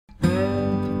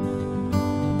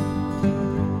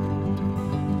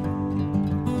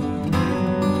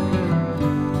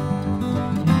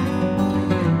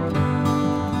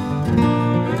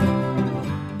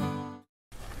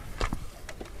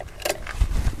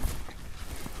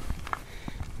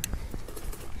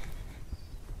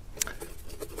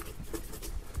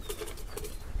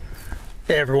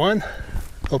Hey everyone,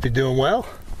 hope you're doing well.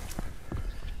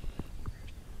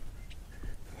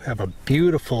 We have a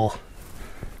beautiful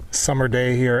summer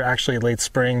day here, actually late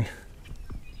spring.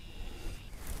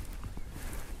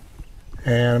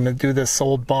 And I'm going to do this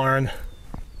old barn.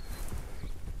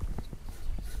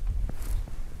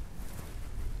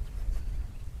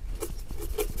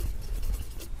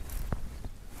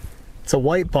 It's a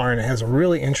white barn. It has a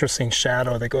really interesting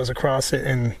shadow that goes across it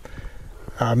in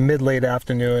mid-late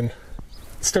afternoon.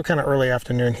 It's still kind of early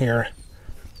afternoon here.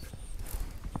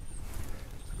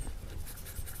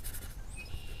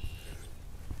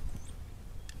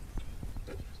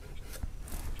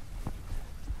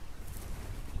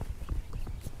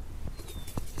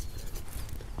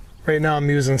 Right now I'm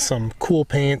using some cool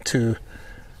paint to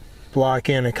block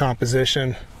in a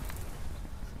composition.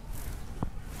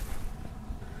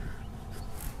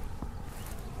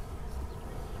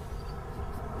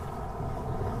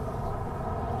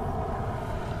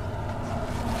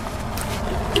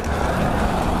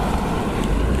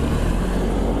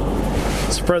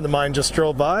 A friend of mine just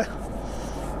drove by.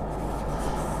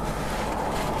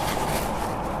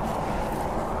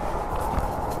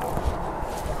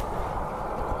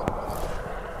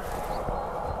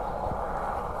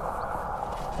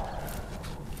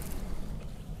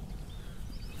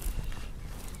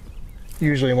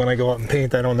 Usually when I go out and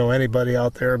paint, I don't know anybody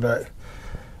out there, but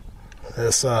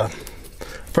this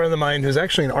friend of mine who's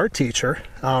actually an art teacher,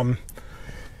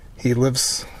 he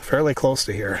lives fairly close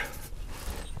to here.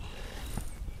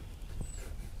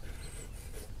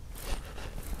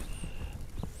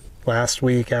 Last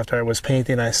week after I was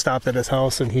painting, I stopped at his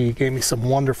house and he gave me some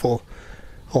a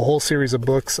whole series of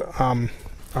books on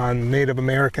Native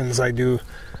Americans. I do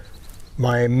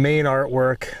my main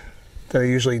artwork that I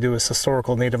usually do is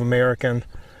historical Native American.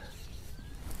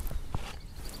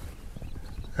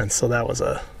 And so that was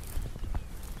a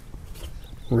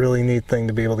really neat thing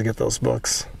to be able to get those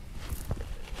books.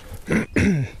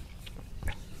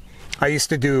 I used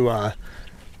to do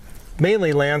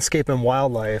mainly landscape and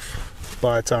wildlife,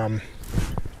 but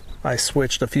I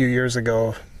switched a few years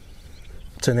ago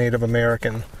to Native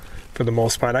American for the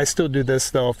most part. I still do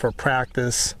this though for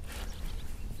practice.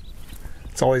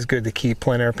 It's always good to keep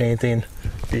plein air painting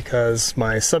because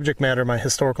my subject matter, my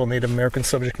historical Native American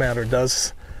subject matter,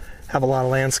 does have a lot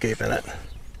of landscape in it.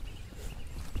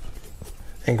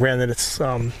 And granted, it's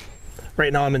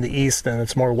right now I'm in the east and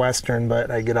it's more western, but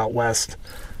I get out west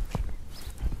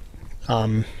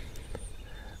at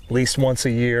least once a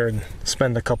year and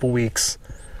spend a couple weeks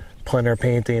plein air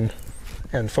painting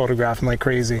and photographing like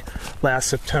crazy. Last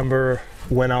September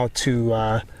went out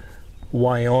to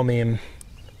Wyoming,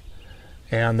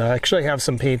 and I actually have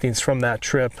some paintings from that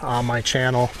trip on my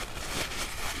channel.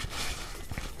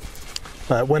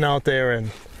 I went out there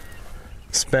and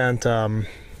spent I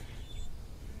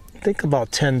think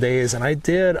about 10 days, and I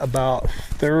did about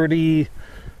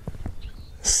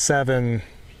 37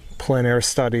 plein air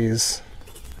studies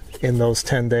in those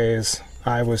 10 days.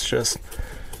 I was just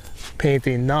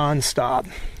painting non-stop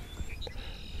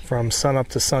from sunup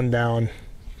to sundown.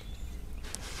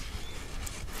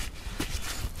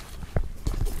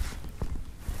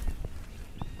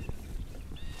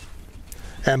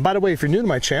 And by the way, if you're new to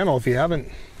my channel, if you haven't,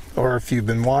 or if you've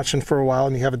been watching for a while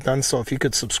and you haven't done so, if you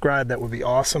could subscribe, that would be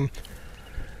awesome.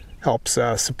 Helps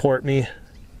support me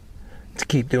to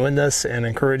keep doing this and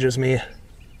encourages me.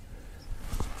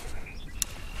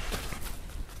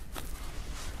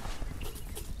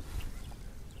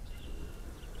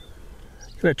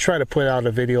 I'm gonna try to put out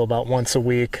a video about once a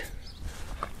week.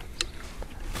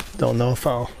 Don't know if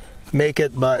I'll make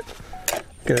it, but I'm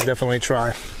gonna definitely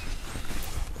try.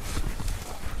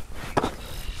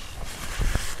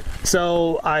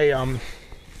 So I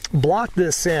blocked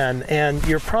this in, and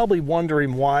you're probably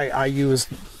wondering why I used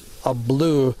a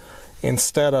blue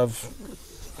instead of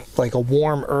like a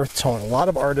warm earth tone. A lot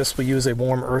of artists will use a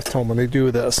warm earth tone when they do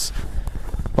this,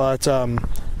 but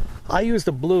I used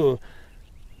a blue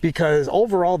because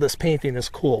overall this painting is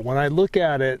cool. When I look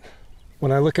at it,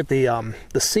 when I look at the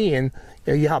scene,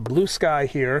 you have blue sky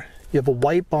here, you have a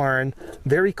white barn,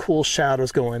 very cool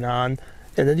shadows going on,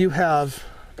 and then you have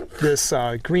this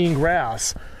green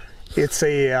grass. It's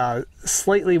a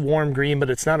slightly warm green,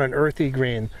 but it's not an earthy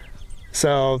green.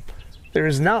 So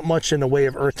there's not much in the way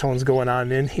of earth tones going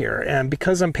on in here. And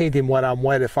because I'm painting wet on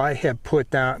wet, if I had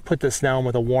put this down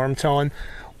with a warm tone,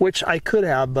 which I could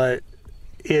have, but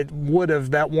it would have,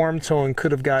 that warm tone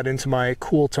could have got into my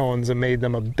cool tones and made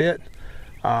them a bit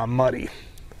muddy.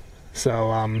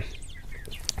 So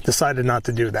decided not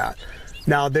to do that.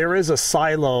 Now there is a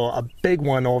silo, a big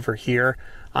one over here.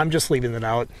 I'm just leaving it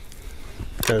out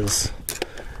because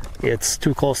it's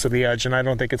too close to the edge, and I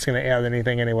don't think it's going to add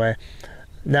anything anyway.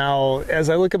 Now, as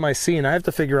I look at my scene, I have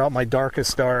to figure out my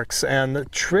darkest darks, and the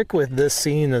trick with this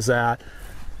scene is that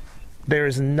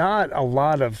there's not a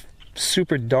lot of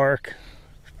super dark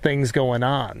things going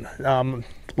on. A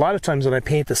lot of times when I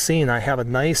paint the scene, I have a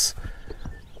nice,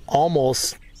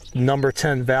 almost number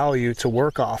 10 value to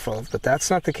work off of, but that's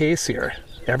not the case here.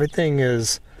 Everything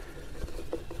is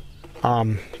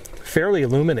fairly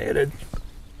illuminated.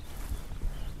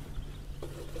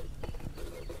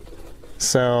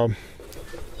 So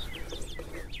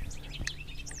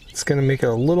it's going to make it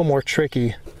a little more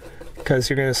tricky because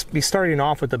you're going to be starting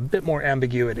off with a bit more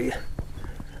ambiguity.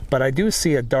 But I do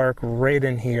see a dark right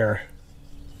in here.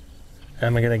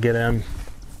 I'm going to get in.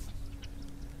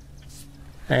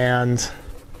 And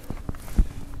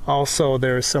also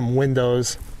there's some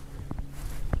windows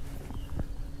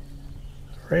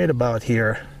right about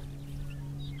here.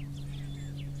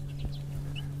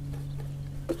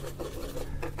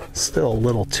 Still a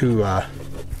little too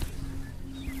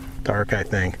dark, I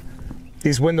think.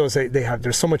 These windows,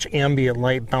 there's so much ambient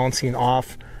light bouncing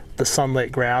off the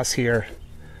sunlit grass here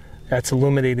that's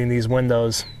illuminating these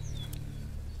windows,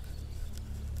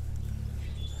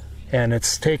 and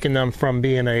it's taken them from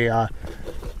being a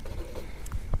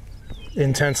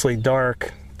intensely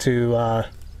dark to a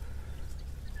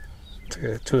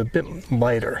bit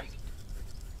lighter.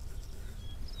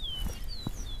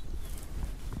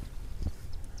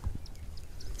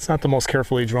 It's not the most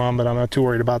carefully drawn, but I'm not too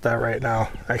worried about that right now.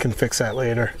 I can fix that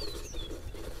later.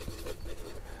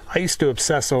 I used to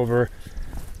obsess over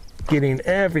getting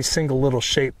every single little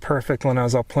shape perfect when I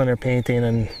was out plein air painting,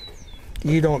 and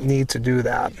you don't need to do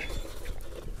that.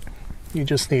 You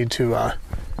just need to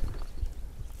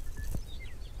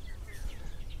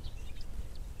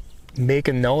make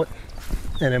a note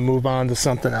and then move on to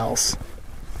something else.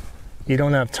 You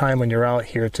don't have time when you're out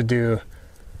here to do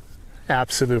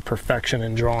absolute perfection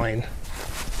in drawing,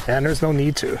 and there's no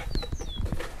need to.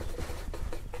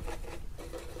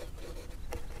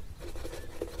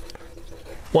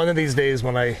 One of these days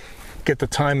when I get the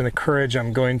time and the courage,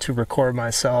 I'm going to record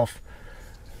myself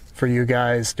for you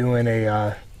guys doing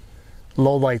a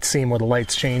low light scene where the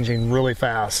light's changing really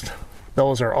fast.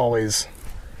 Those are always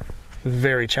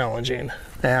very challenging,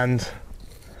 and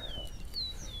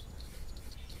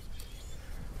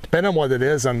depending on what it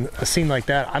is, on a scene like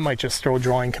that, I might just throw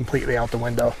drawing completely out the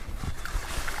window.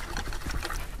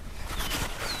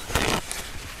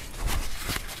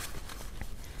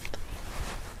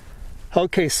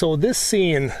 Okay, so this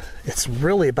scene, it's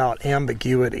really about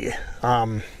ambiguity.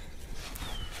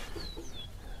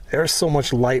 There's so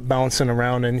much light bouncing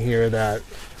around in here that,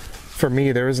 for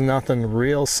me, there is nothing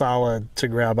real solid to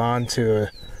grab onto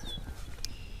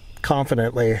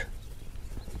confidently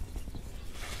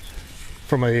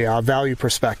from a value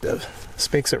perspective.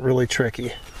 This makes it really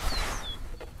tricky.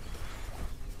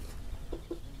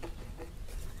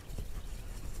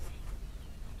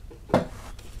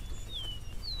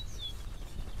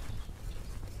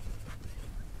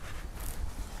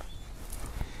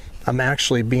 I'm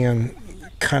actually being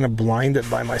kind of blinded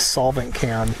by my solvent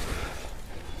can.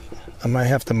 I might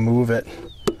have to move it.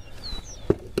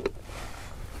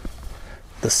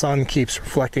 The sun keeps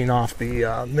reflecting off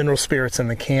the mineral spirits in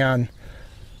the can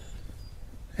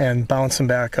and bouncing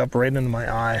back up right into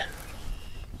my eye.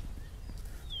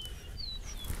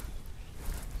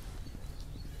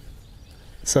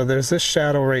 So there's this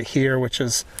shadow right here, which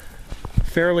is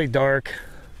fairly dark.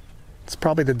 It's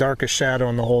probably the darkest shadow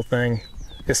in the whole thing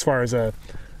as far as a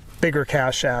bigger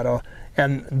cast shadow,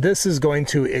 and this is going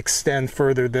to extend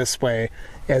further this way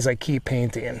as I keep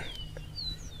painting,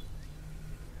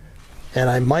 and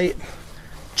I might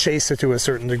chase it to a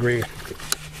certain degree.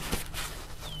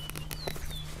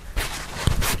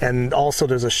 And also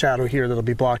there's a shadow here that'll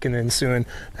be blocking in soon.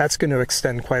 That's going to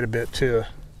extend quite a bit too.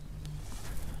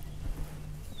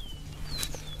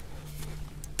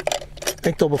 I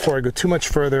think though, before I go too much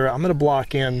further, I'm going to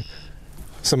block in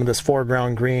some of this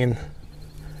foreground green.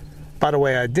 By the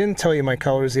way, I didn't tell you my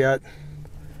colors yet.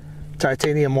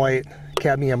 Titanium white,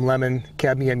 cadmium lemon,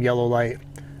 cadmium yellow light,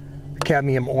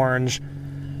 cadmium orange,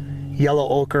 yellow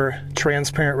ochre,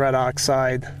 transparent red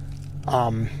oxide,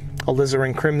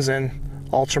 alizarin crimson,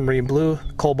 ultramarine blue,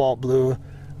 cobalt blue,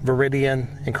 viridian,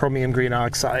 and chromium green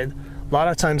oxide. A lot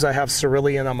of times I have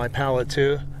cerulean on my palette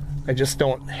too. I just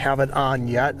don't have it on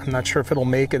yet. I'm not sure if it'll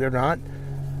make it or not.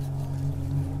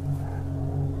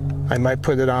 I might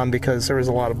put it on because there is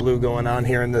a lot of blue going on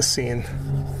here in this scene.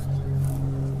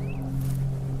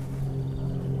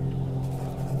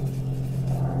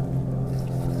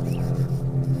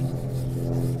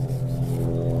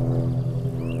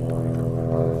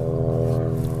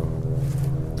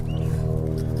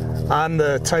 I'm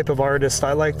the type of artist,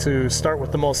 I like to start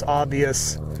with the most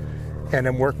obvious and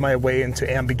then work my way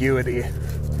into ambiguity.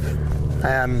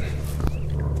 And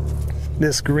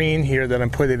this green here that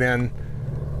I'm putting in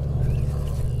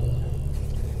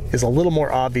is a little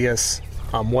more obvious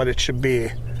on what it should be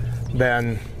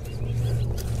than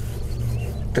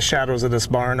the shadows of this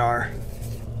barn are.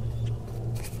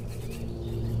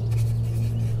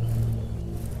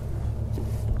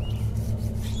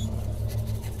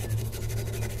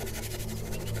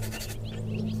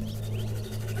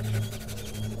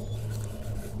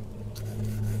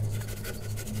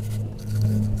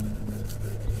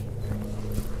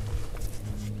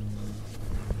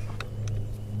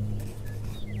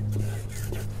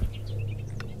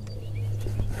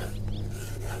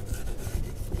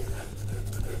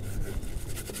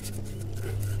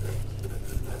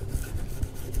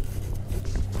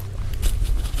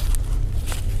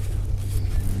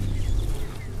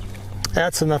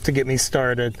 That's enough to get me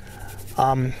started.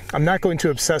 I'm not going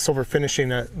to obsess over finishing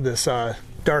this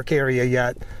dark area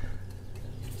yet,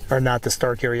 or not this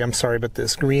dark area, I'm sorry, but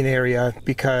this green area,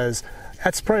 because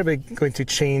that's probably going to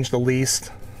change the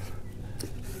least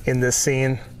in this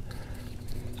scene.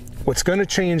 What's going to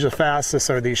change the fastest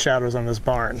are these shadows on this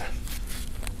barn.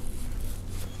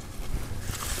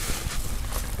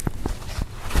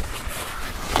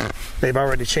 They've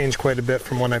already changed quite a bit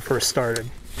from when I first started.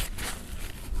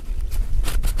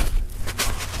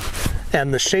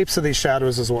 And the shapes of these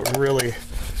shadows is what really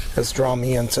has drawn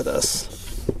me into this.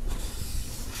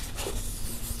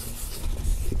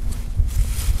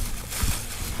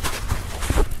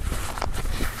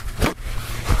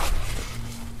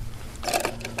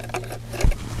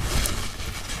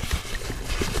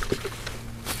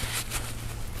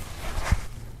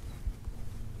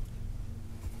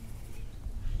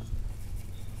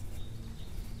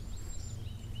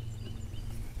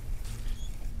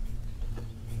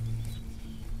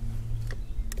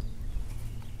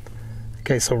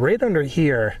 Okay, so right under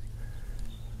here,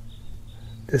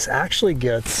 this actually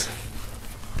gets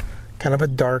kind of a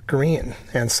dark green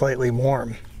and slightly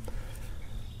warm.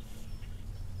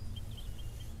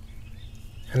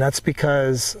 And that's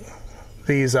because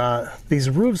these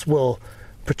roofs will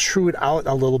protrude out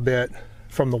a little bit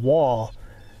from the wall,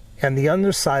 and the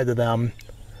underside of them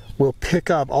will pick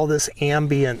up all this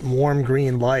ambient warm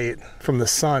green light from the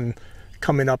sun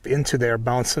coming up into there,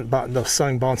 the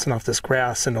sun bouncing off this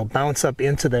grass, and it'll bounce up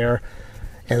into there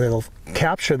and it'll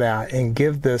capture that and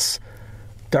give this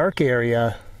dark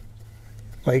area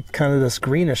like kind of this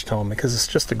greenish tone, because it's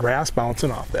just the grass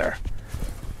bouncing off there.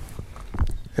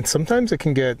 And sometimes it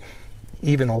can get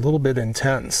even a little bit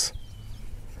intense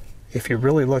if you're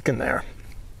really looking there.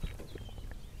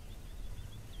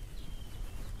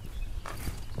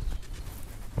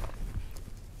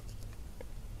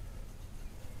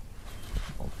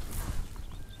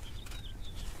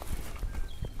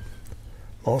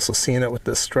 Also seeing it with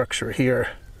this structure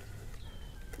here.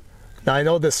 Now I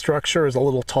know this structure is a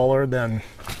little taller than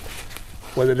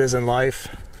what it is in life.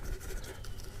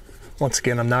 Once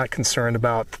again, I'm not concerned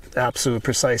about absolute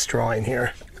precise drawing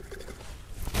here.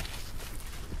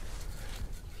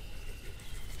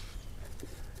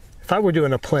 If I were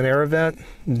doing a plein air event,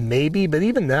 maybe, but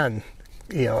even then,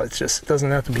 you know, it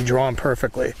doesn't have to be drawn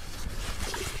perfectly.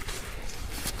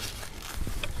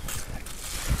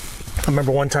 I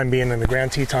remember one time being in the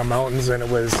Grand Teton Mountains, and it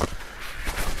was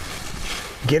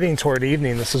getting toward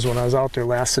evening. This is when I was out there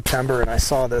last September, and I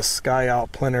saw this guy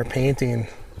out plein air painting,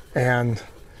 and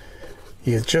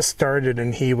he had just started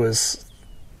and he was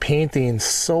painting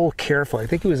so carefully. I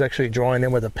think he was actually drawing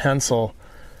in with a pencil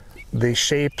the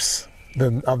shapes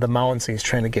of the mountains. He's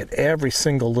trying to get every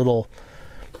single little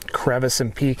crevice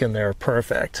and peak in there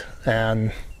perfect.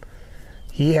 And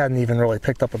he hadn't even really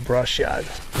picked up a brush yet.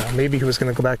 Now, maybe he was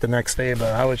going to go back the next day,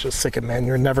 but I was just thinking, man,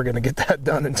 you're never going to get that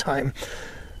done in time.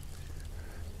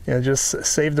 You know, just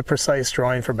save the precise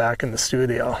drawing for back in the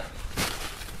studio.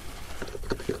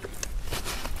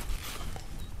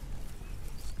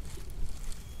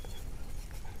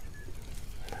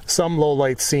 Some low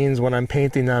light scenes, when I'm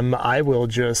painting them, I will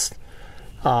just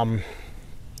I'll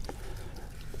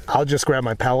just grab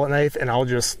my palette knife and I'll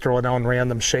just throw down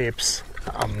random shapes.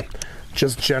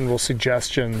 Just general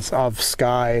suggestions of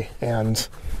sky and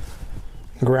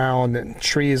ground and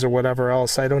trees or whatever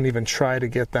else. I don't even try to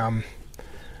get them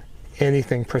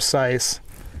anything precise.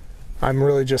 I'm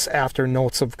really just after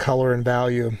notes of color and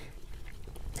value.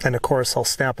 And of course I'll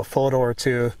snap a photo or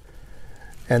two,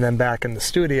 and then back in the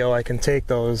studio I can take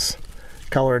those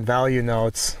color and value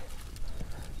notes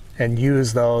and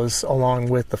use those along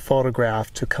with the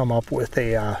photograph to come up with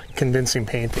a convincing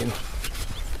painting.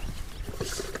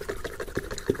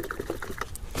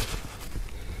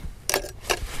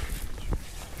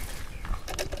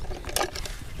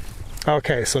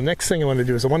 Okay, so next thing I want to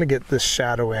do is I want to get this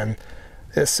shadow in.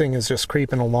 This thing is just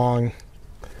creeping along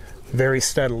very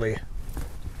steadily.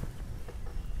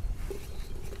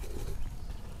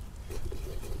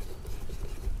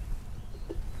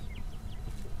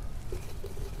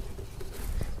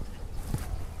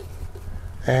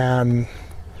 And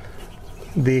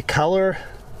the color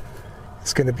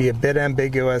is going to be a bit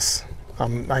ambiguous.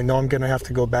 I know I'm going to have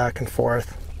to go back and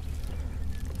forth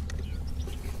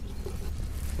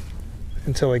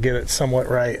until I get it somewhat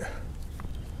right.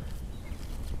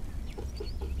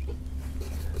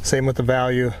 Same with the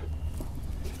value.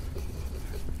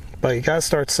 But you gotta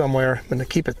start somewhere. I'm gonna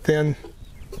keep it thin.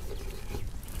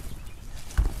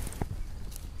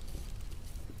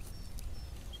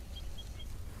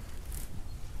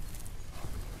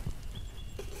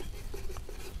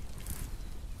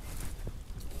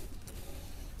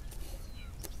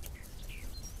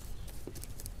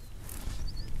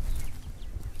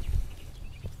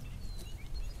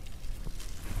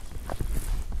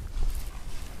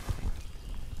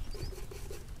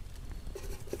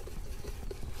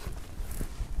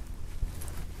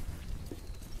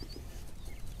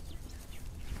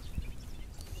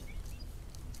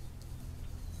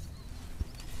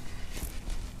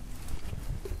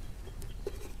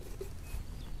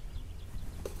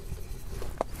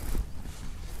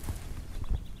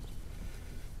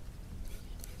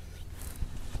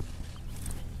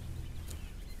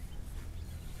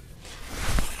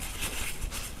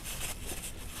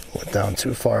 Went down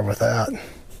too far with that.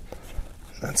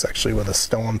 That's actually where the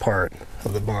stone part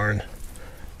of the barn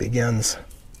begins.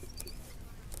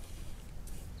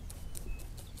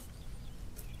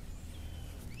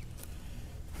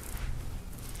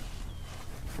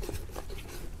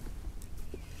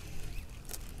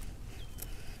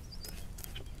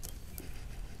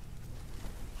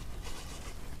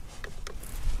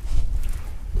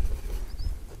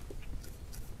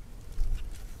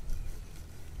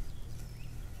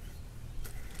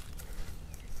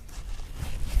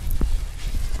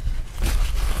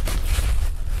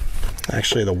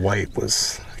 Actually, the white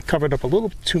was covered up a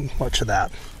little too much of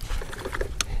that.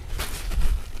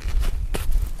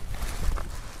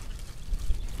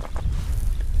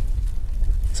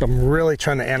 So I'm really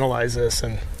trying to analyze this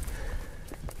and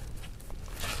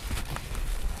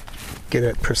get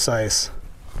it precise.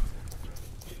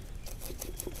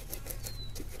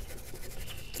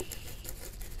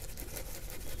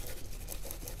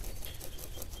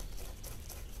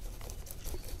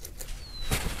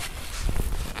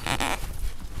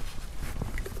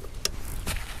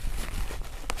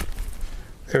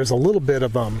 There's a little bit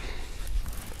of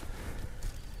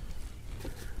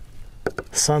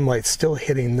sunlight still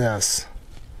hitting this.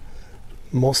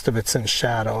 Most of it's in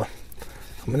shadow.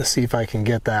 I'm going to see if I can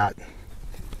get that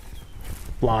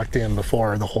locked in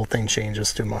before the whole thing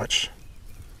changes too much.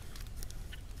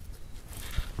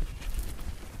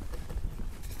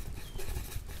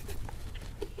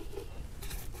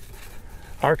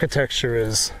 Architecture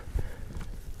is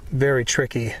very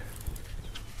tricky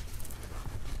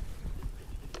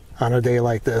on a day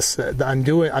like this. I'm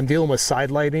dealing with side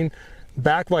lighting.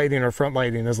 Backlighting or front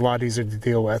lighting is a lot easier to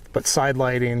deal with, but side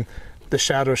lighting, the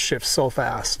shadows shift so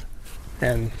fast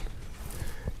and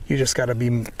you just got to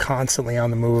be constantly on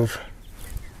the move.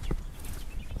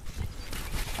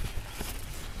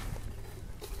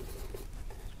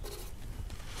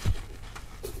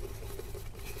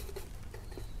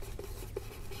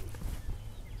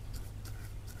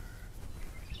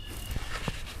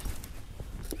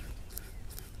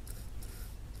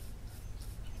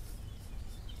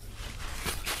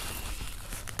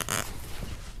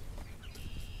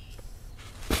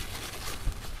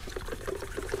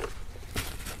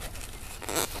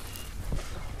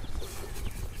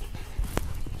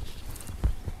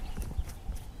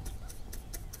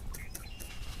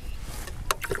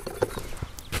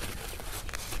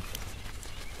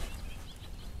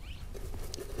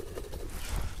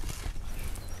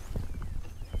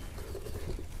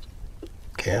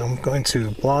 Okay, I'm going to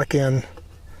block in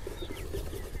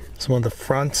some of the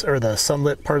front or the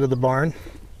sunlit part of the barn.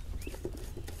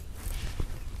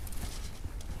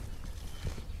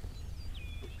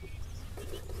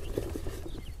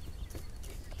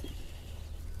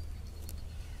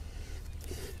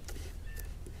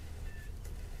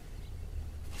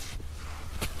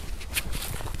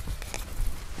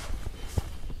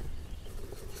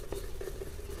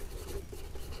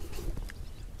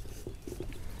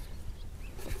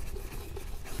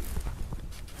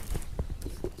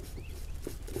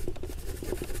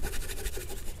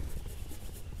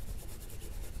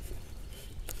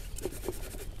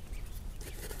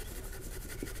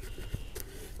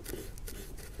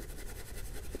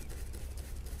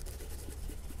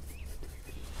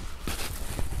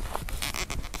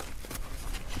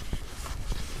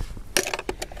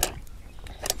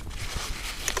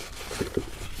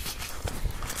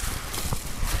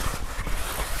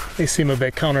 They seem a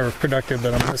bit counterproductive,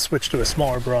 but I'm going to switch to a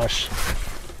smaller brush.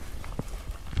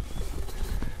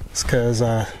 It's because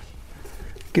it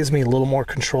gives me a little more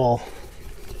control.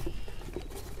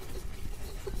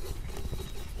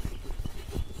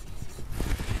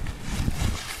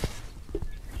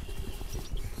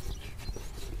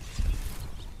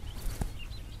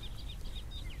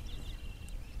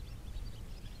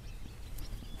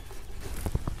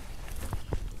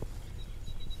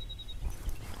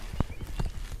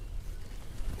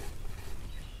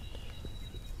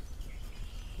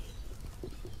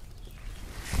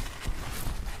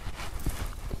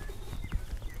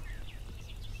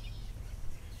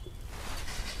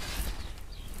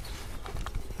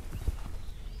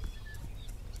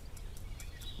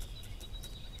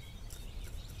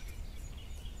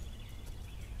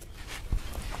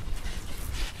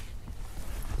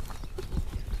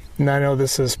 And I know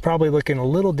this is probably looking a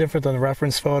little different than the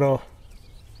reference photo.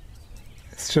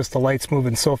 It's just the light's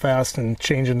moving so fast and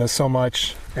changing this so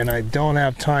much, and I don't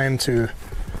have time to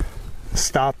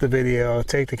stop the video,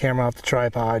 take the camera off the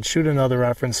tripod, shoot another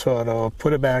reference photo,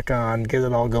 put it back on, get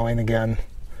it all going again.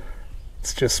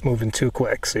 It's just moving too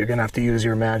quick, so you're gonna have to use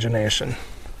your imagination.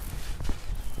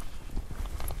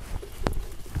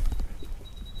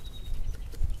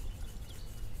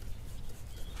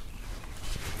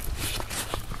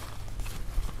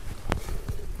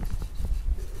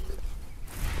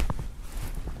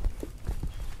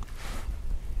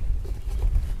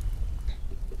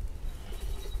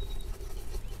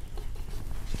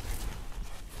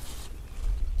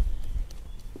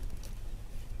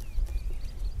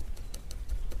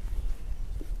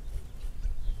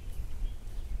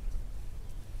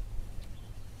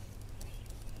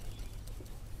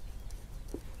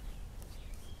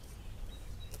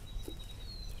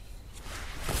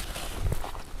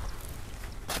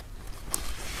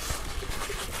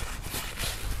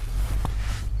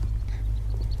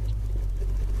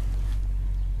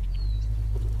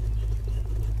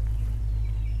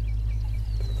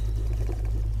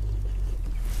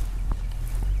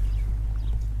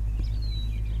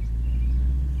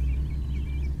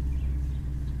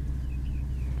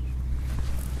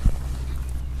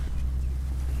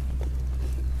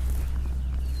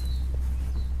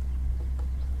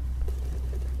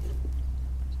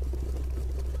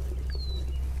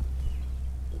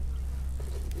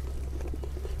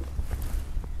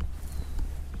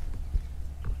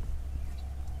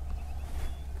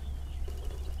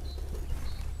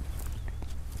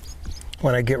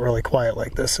 When I get really quiet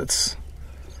like this, it's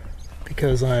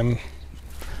because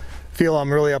feel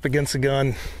I'm really up against the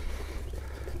gun,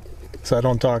 so I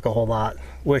don't talk a whole lot,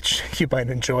 which you might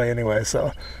enjoy anyway.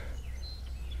 So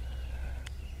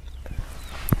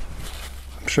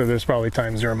I'm sure there's probably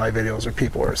times during my videos where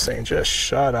people are saying just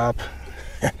shut up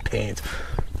and paint,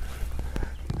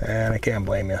 and I can't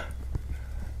blame you.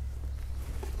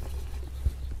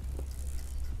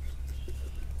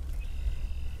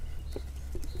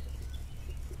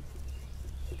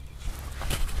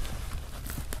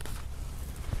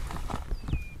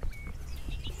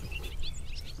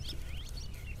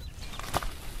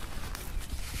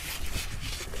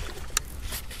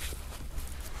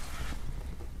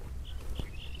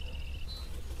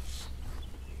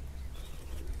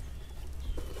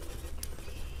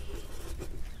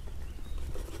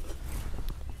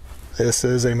 This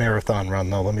is a marathon run,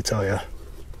 though, let me tell you.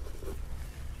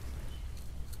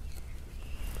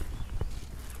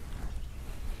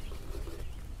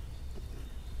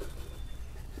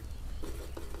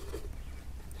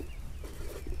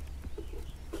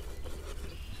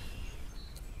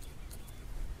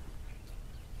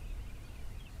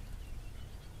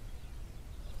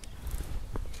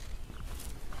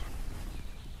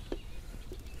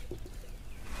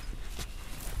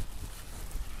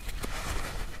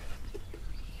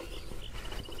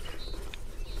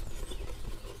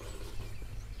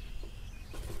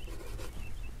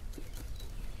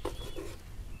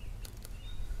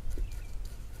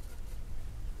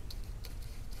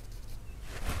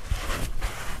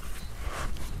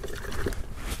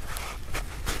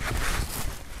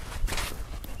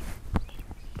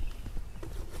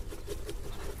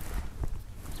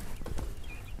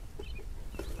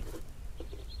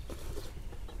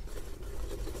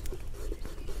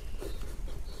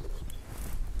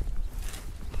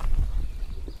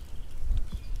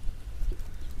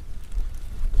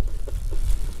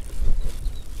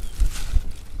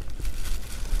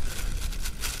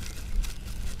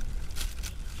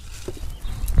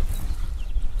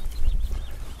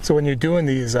 So when you're doing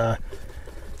these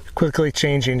quickly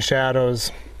changing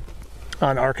shadows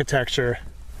on architecture,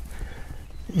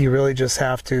 you really just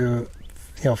have to,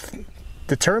 the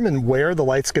determine where the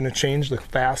light's going to change the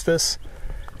fastest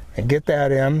and get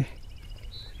that in.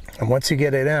 And once you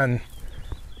get it in,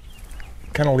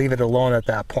 kind of leave it alone at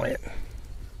that point.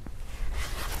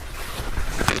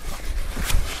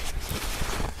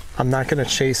 I'm not going to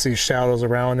chase these shadows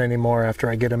around anymore after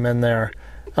I get them in there,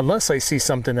 unless I see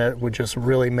something that would just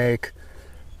really make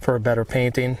for a better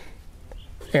painting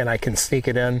and I can sneak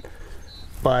it in.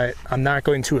 But I'm not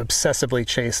going to obsessively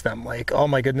chase them, like, oh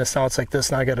my goodness, now it's like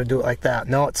this, now I got to do it like that.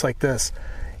 No, it's like this.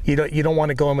 You don't want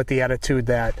to go in with the attitude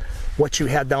that what you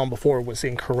had down before was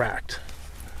incorrect,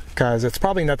 because it's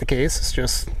probably not the case. It's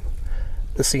just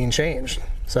the scene changed.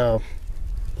 So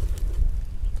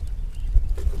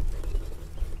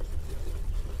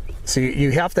you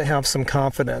have to have some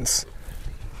confidence.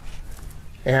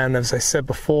 And as I said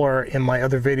before in my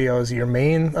other videos, your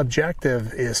main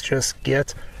objective is just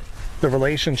get the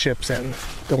relationships in.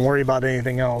 Don't worry about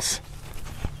anything else.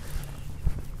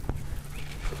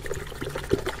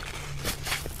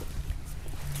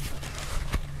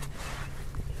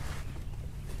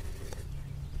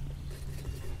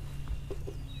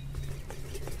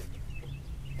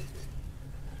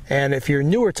 And if you're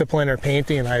newer to plein air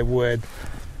painting, I would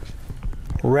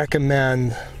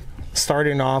recommend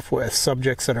starting off with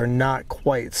subjects that are not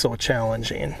quite so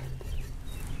challenging.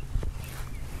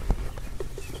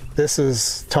 This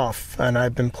is tough, and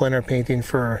I've been plein air painting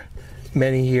for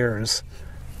many years,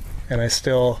 and I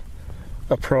still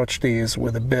approach these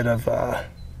with a bit of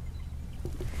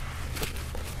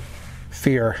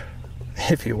fear,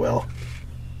 if you will.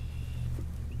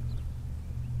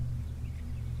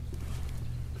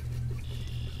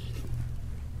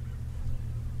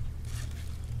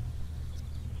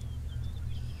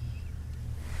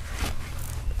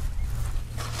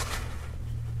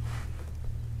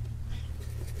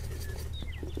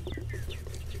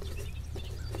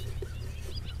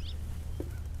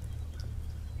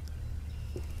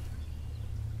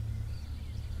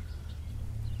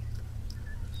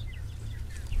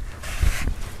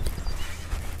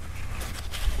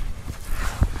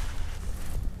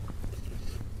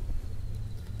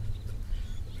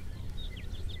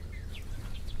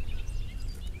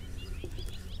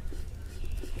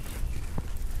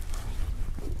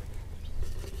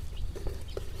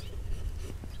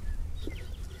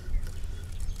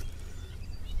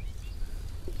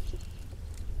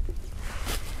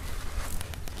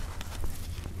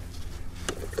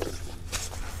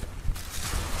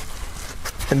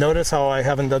 And notice how I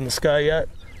haven't done the sky yet.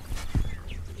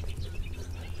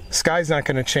 Sky's not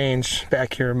going to change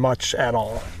back here much at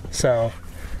all, so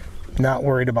not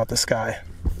worried about the sky.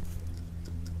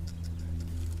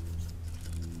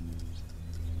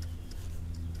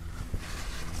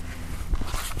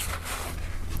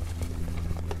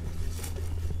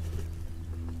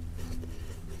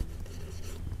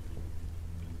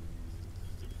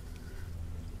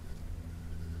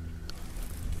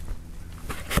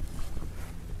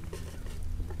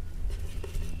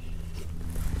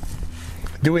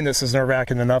 Doing this is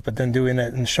nerve-wracking enough, but then doing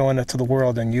it and showing it to the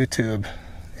world on YouTube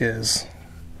is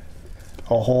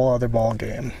a whole other ball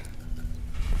game.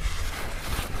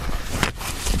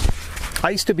 I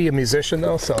used to be a musician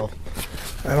though, so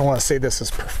I don't want to say this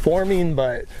is performing,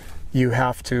 but you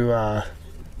have to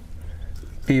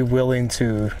be willing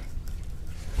to,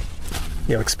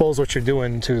 you know, expose what you're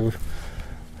doing to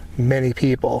many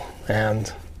people,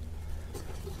 and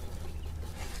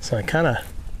so I kind of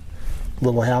a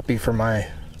little happy for my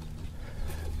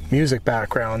music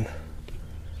background.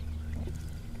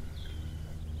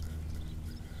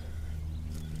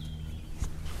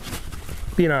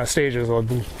 Being on stage is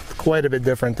quite a bit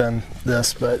different than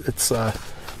this, but it's there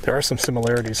are some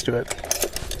similarities to it.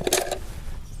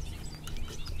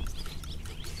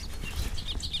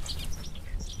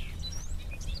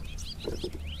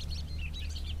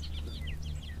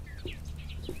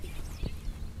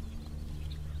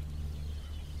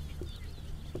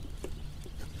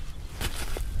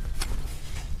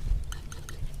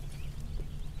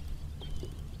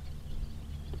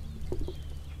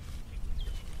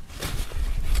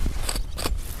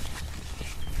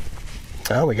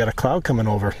 Oh, we got a cloud coming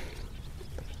over.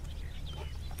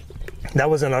 That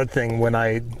was another thing. When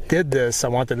I did this, I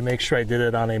wanted to make sure I did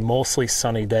it on a mostly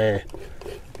sunny day.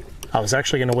 I was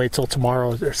actually going to wait till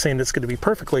tomorrow. They're saying it's going to be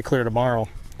perfectly clear tomorrow.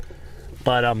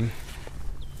 But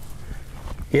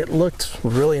it looked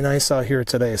really nice out here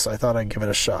today, so I thought I'd give it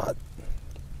a shot.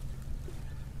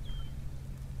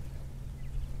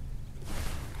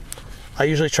 I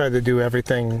usually try to do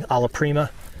everything alla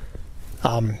prima.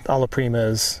 Alla prima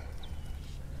is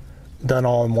done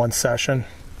all in one session.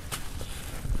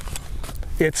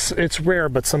 It's rare,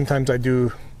 but sometimes I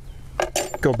do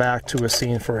go back to a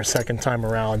scene for a second time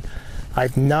around.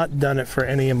 I've not done it for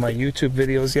any of my YouTube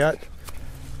videos yet,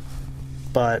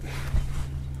 but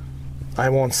I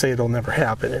won't say it'll never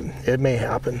happen. It may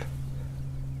happen.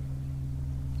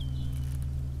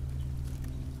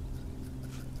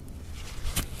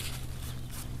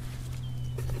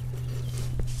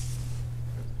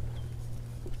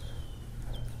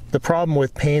 The problem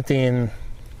with painting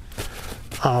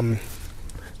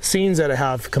scenes that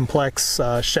have complex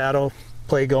shadow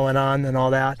play going on and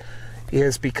all that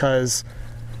is because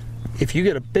if you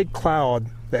get a big cloud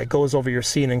that goes over your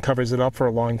scene and covers it up for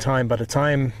a long time, by the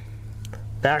time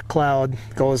that cloud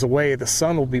goes away, the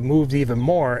sun will be moved even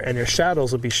more and your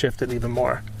shadows will be shifted even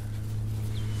more.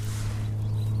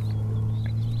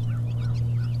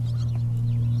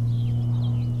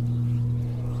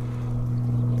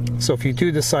 So if you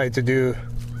do decide to do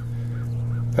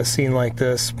a scene like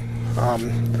this,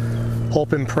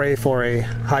 hope and pray for a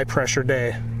high pressure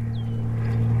day.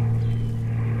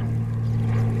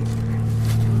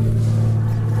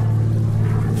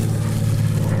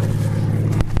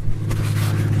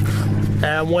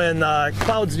 And when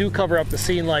clouds do cover up the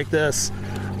scene like this,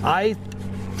 I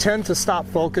tend to stop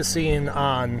focusing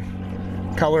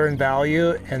on color and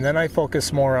value, and then I try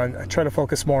to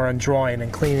focus more on drawing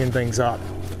and cleaning things up.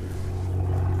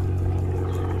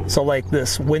 So like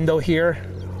this window here,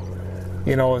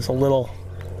 you know, it's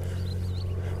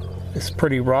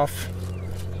pretty rough.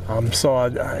 So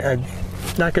I'm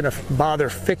not going to bother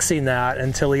fixing that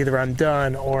until either I'm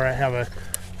done or I have a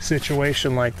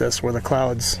situation like this where the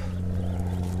clouds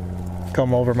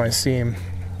come over my seam.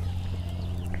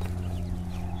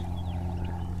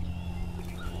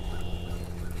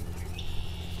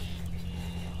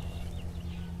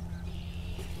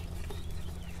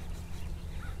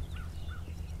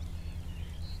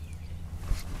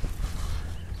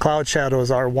 Cloud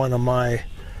shadows are one of my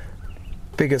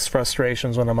biggest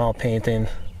frustrations when I'm out painting,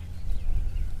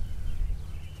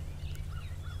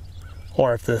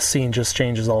 or if the scene just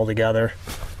changes altogether.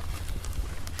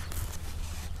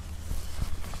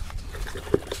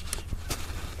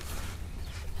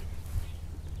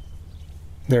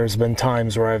 There's been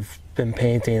times where I've been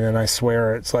painting and I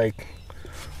swear it's like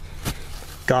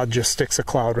God just sticks a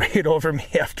cloud right over me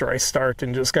after I start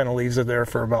and just kind of leaves it there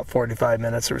for about 45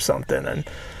 minutes or something. And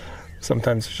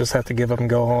sometimes I just have to give up and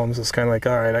go home. So it's kind of like,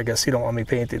 all right, I guess you don't want me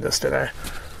painting this today.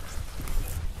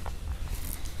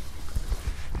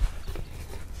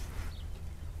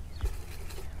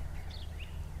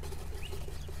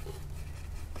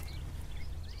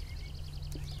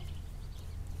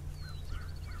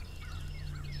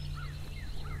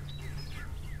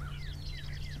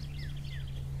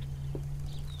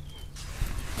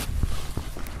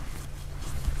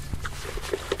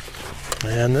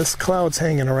 And this cloud's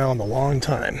hanging around a long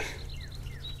time.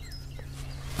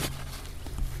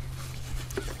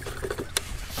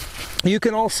 You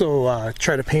can also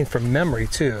try to paint from memory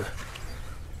too.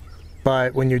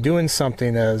 But when you're doing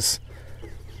something as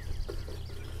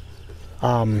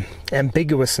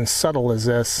ambiguous and subtle as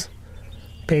this,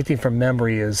 painting from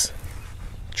memory is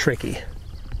tricky.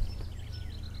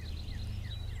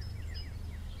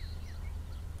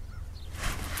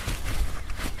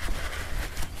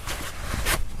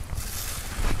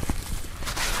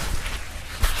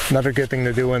 Another good thing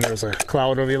to do when there's a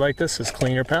cloud over you like this is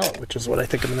clean your palette, which is what I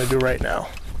think I'm going to do right now.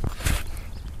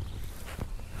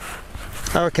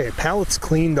 Okay, palette's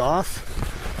cleaned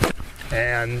off,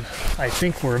 and I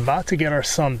think we're about to get our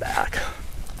sun back.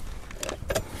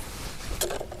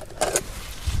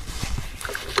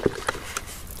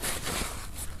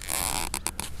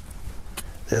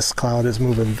 This cloud is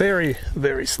moving very,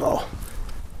 very slow,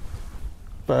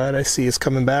 but I see it's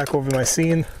coming back over my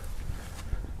scene.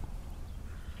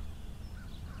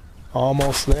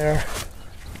 Almost there.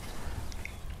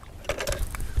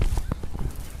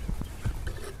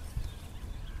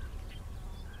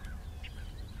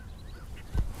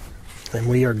 And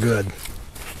we are good.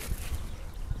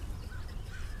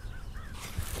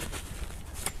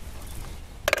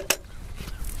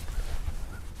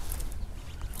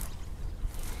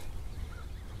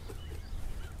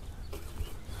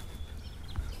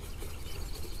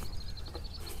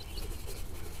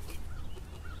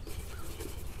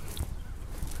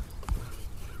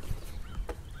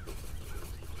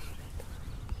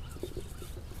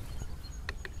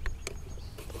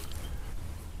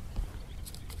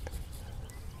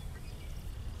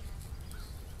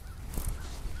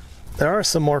 There are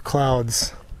some more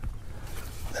clouds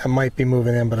that might be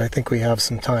moving in, but I think we have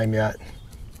some time yet.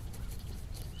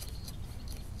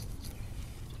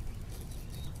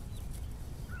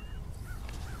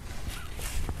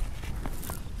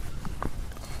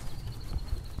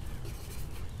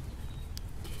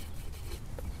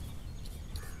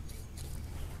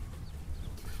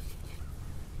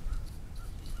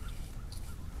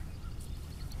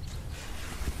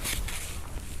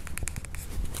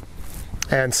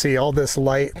 And see, all this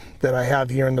light that I have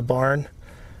here in the barn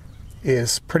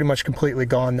is pretty much completely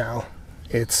gone now.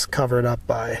 It's covered up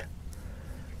by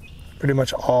pretty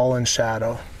much all in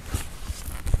shadow.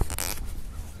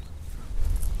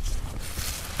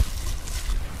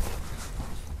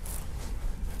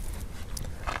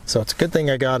 So it's a good thing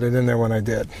I got it in there when I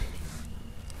did.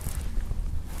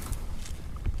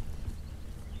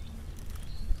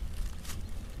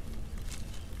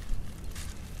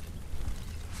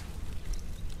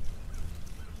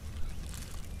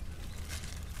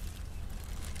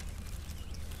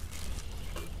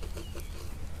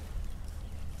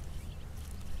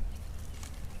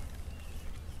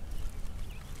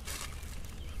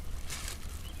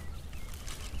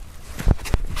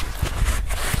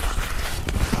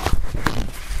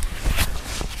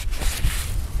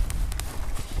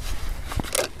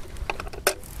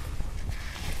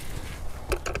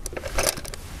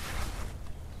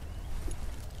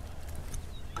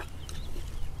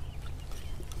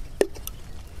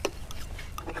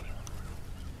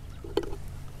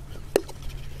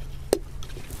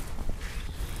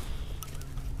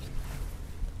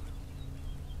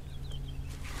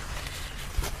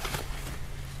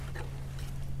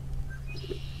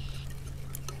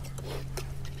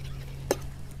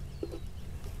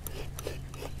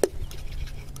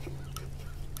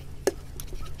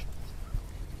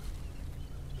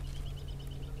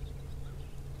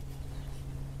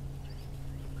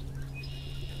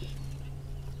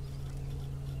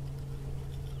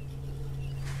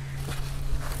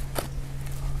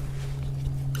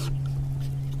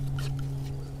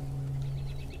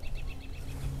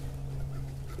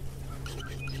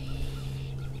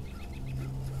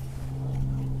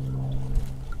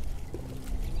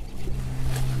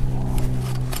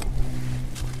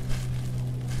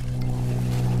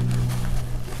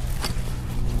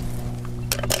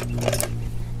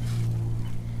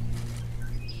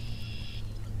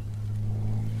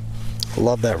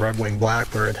 Love that red-winged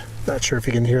blackbird. Not sure if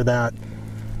you can hear that,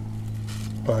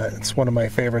 but it's one of my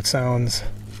favorite sounds.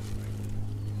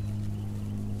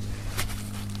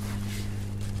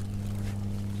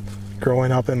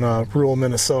 Growing up in rural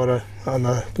Minnesota on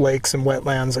the lakes and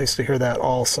wetlands, I used to hear that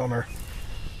all summer.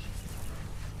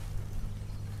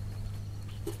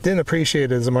 Didn't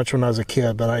appreciate it as much when I was a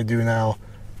kid, but I do now.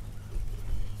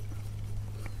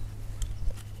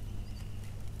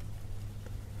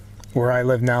 Where I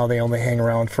live now, they only hang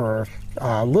around for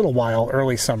a little while,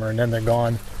 early summer, and then they're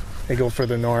gone. They go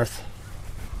further north.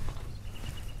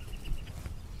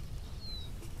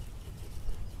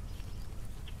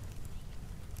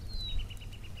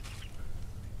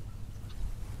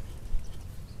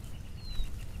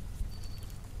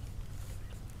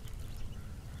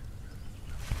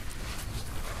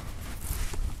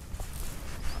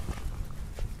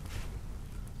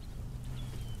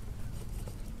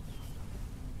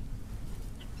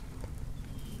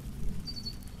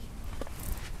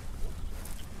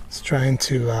 Trying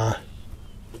to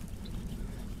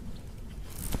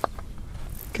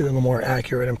get a little more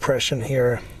accurate impression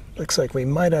here. Looks like we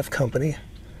might have company.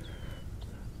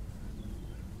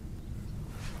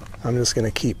 I'm just going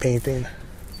to keep painting.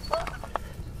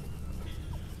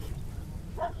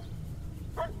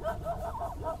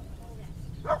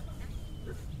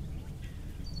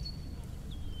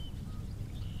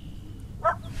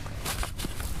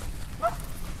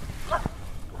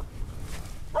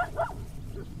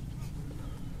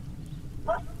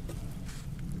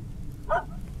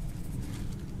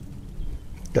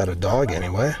 Got a dog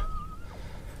anyway.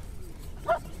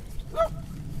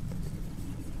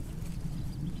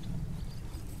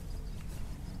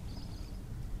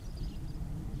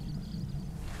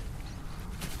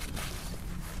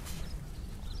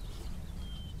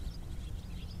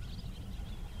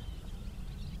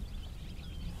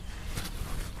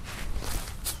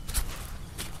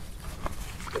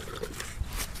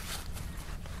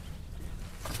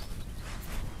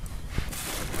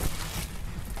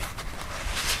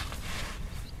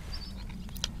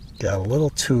 Got a little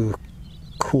too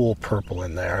cool purple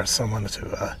in there, so I wanted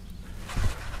to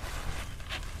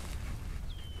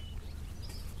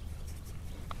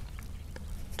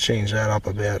change that up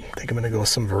a bit. I think I'm going to go with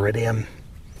some Viridian.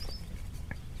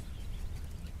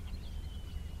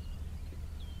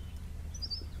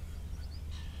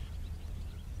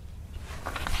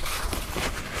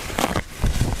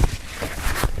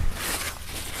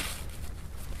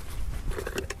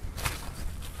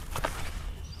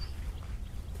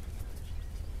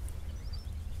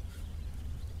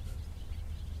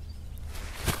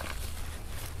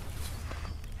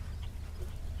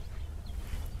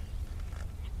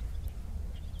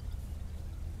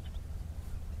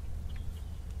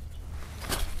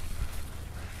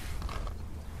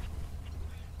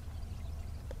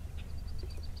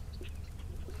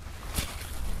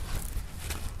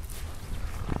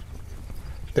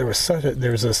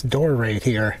 there's this door right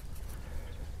here,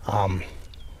 and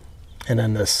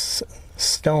then this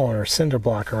stone or cinder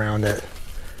block around it,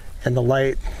 and the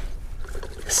light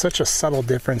is such a subtle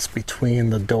difference between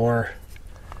the door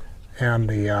and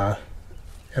the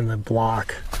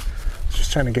block.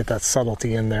 Just trying to get that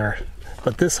subtlety in there,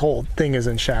 but this whole thing is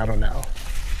in shadow now,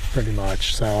 pretty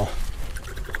much, so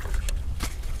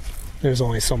there's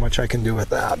only so much I can do with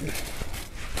that.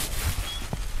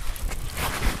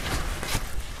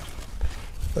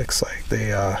 Looks like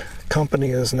the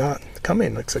company is not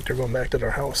coming. Looks like they're going back to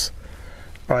their house.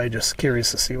 Probably just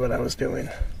curious to see what I was doing.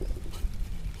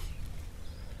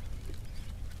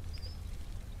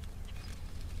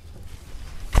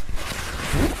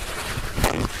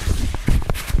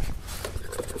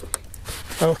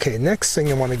 Okay, next thing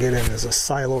you want to get in is a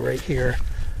silo right here,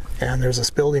 and there's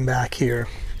this building back here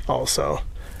also.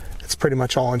 It's pretty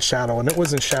much all in shadow, and it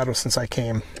was in shadow since I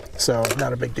came, so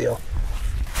not a big deal.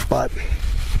 But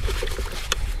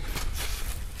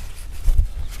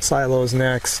silos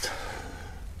next.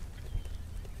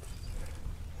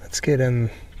 Let's get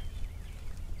in.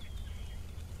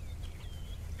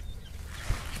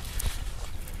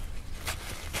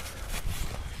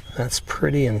 That's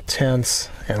pretty intense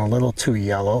and a little too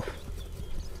yellow.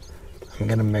 I'm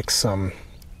gonna mix some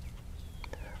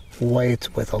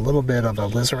white with a little bit of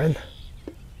alizarin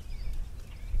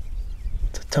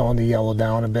to tone the yellow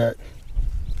down a bit.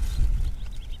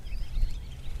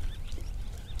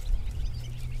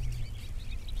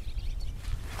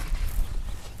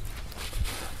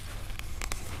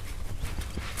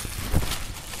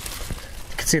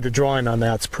 You can see the drawing on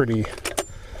that's pretty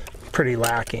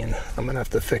lacking. I'm gonna have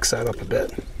to fix that up a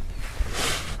bit.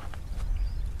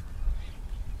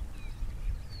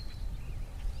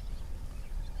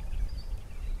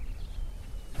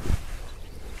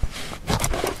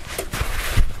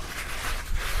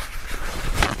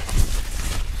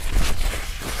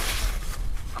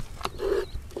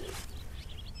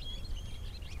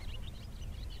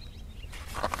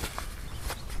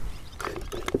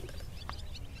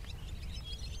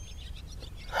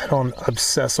 I don't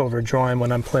obsess over drawing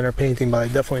when I'm plein air painting, but I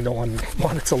definitely don't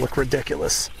want it to look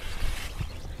ridiculous.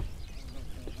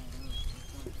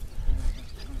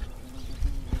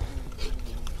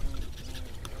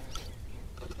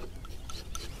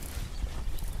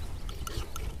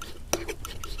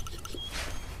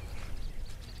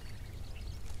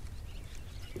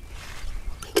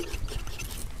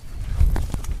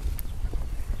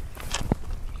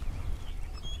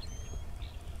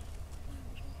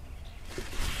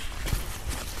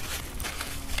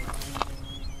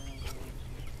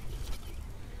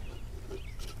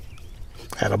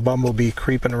 Had a bumblebee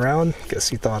creeping around. Guess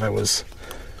he thought I was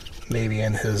maybe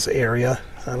in his area.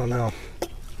 I don't know.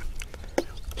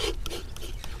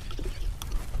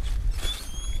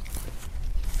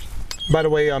 By the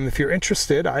way, if you're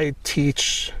interested, I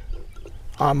teach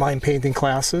online painting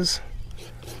classes.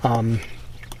 I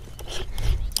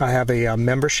have a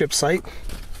membership site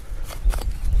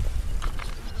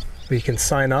where you can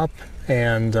sign up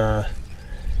and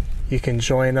you can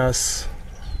join us.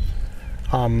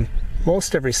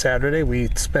 Most every Saturday. We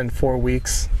spend 4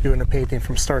 weeks doing a painting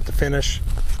from start to finish,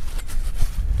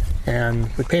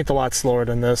 and we paint a lot slower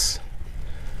than this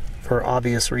for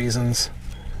obvious reasons.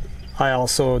 I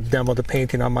also demo the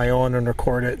painting on my own and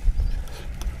record it,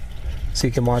 so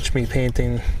you can watch me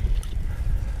painting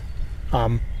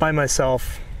by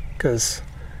myself, because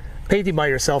painting by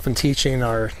yourself and teaching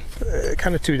are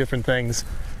kind of two different things,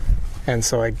 and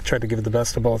so I try to give it the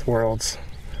best of both worlds.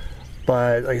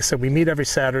 But like I said, we meet every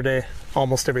Saturday,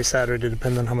 almost every Saturday,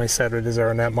 depending on how many Saturdays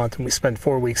are in that month, and we spend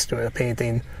 4 weeks doing a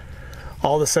painting.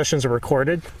 All the sessions are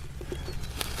recorded,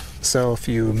 so if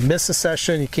you miss a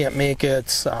session, you can't make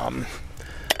it,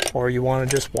 or you want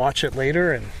to just watch it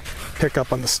later and pick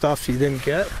up on the stuff you didn't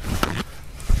get,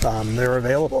 they're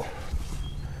available.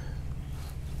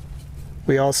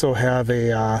 We also have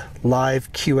a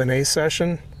live Q&A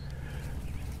session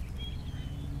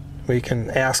where you can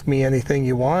ask me anything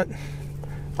you want,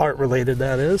 art related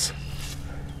that is,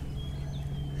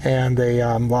 and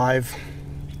a live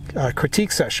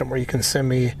critique session where you can send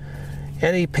me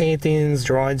any paintings,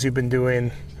 drawings you've been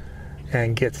doing,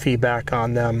 and get feedback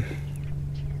on them.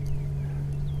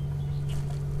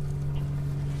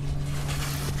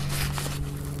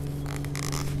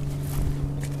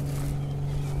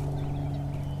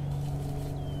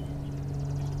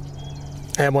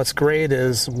 And what's great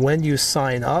is when you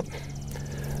sign up,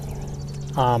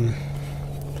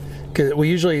 because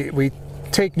we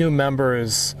take new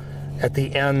members at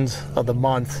the end of the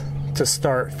month to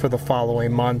start for the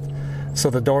following month, so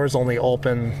the doors only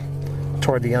open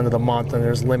toward the end of the month and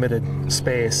there's limited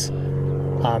space.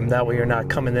 That way you're not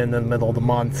coming in the middle of the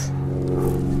month.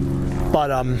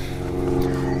 But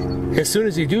as soon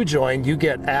as you do join, you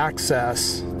get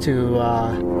access to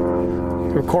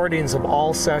recordings of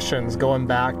all sessions going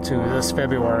back to this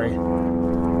February.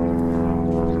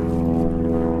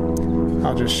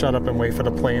 I'll just shut up and wait for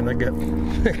the plane to go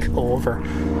over.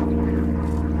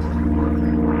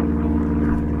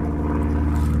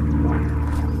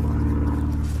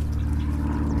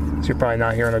 So you're probably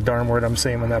not hearing a darn word I'm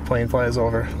saying when that plane flies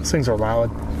over. These things are loud.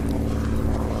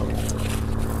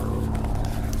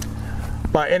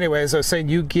 But anyways, I was saying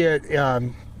you get,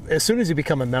 as soon as you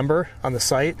become a member on the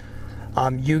site,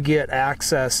 you get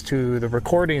access to the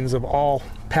recordings of all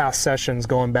past sessions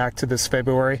going back to this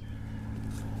February.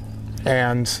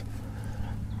 And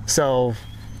so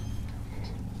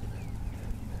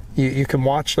you can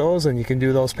watch those and you can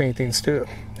do those paintings too.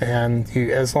 And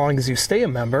as long as you stay a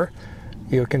member,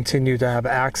 you'll continue to have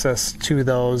access to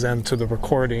those and to the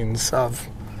recordings of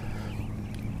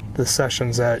the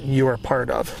sessions that you are part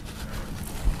of.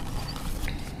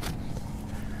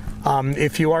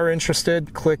 If you are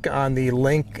interested, click on the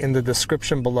link in the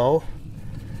description below,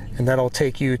 and that'll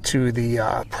take you to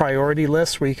the priority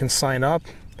list where you can sign up.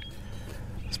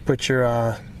 Just put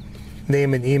your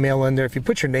name and email in there. If you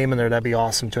put your name in there, that'd be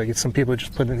awesome too. I get some people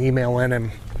just put an email in,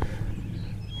 and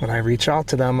when I reach out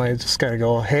to them, I just gotta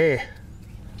go, hey,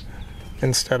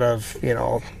 instead of, you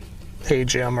know, hey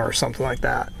Jim or something like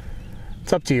that.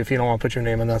 It's up to you. If you don't want to put your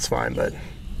name in, that's fine. But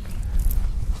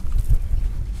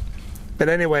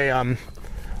anyway,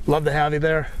 love to have you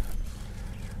there.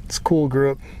 It's a cool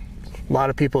group. A lot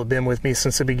of people have been with me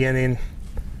since the beginning.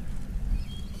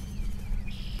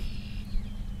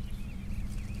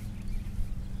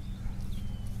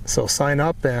 So sign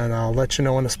up and I'll let you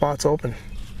know when the spot's open.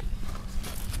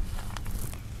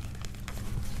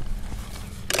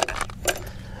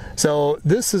 So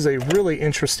this is a really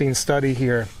interesting study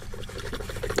here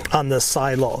on this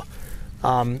silo,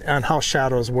 on how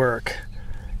shadows work.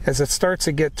 As it starts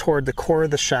to get toward the core of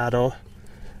the shadow,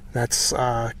 that's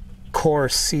core,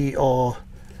 C-O-R-E.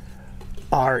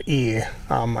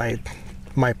 My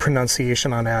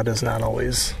pronunciation on that is not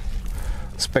always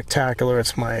spectacular.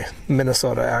 It's my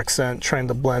Minnesota accent trying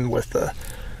to blend with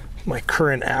my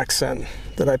current accent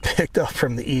that I picked up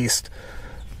from the East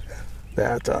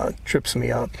that trips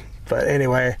me up. But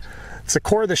anyway, it's the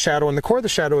core of the shadow, and the core of the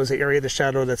shadow is the area of the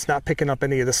shadow that's not picking up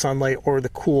any of the sunlight or the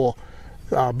cool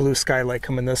blue skylight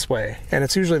coming this way, and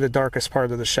it's usually the darkest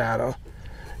part of the shadow.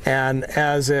 And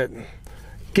as it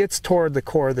gets toward the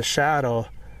core of the shadow,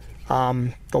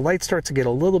 the light starts to get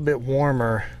a little bit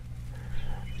warmer.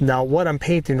 Now what I'm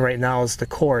painting right now is the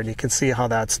core, and you can see how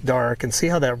that's dark, and see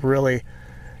how that really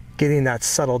getting that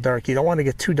subtle dark. You don't want to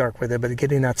get too dark with it, but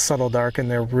getting that subtle dark in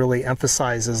there really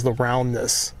emphasizes the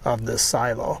roundness of this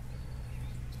silo.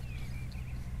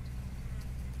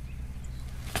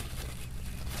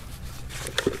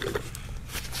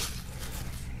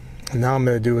 And now I'm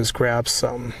going to do is grab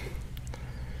some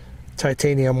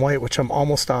titanium white, which I'm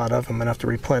almost out of. I'm going to have to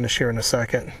replenish here in a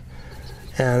second.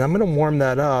 And I'm going to warm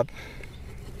that up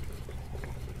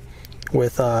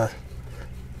with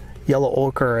yellow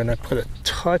ochre, and I put a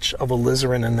touch of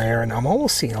alizarin in there, and I'm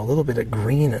almost seeing a little bit of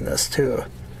green in this too.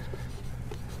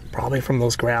 Probably from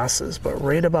those grasses, but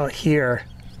right about here,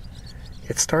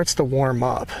 it starts to warm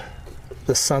up.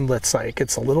 The sunlit site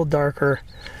gets a little darker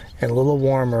and a little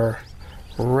warmer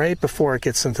right before it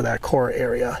gets into that core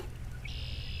area.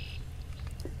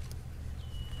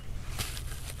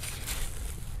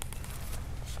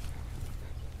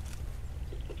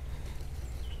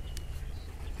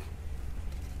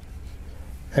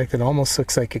 In fact, it almost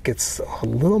looks like it gets a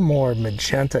little more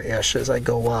magenta-ish as I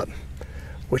go up,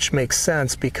 which makes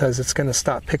sense because it's going to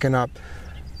stop picking up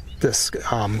this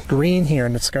green here,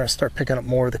 and it's going to start picking up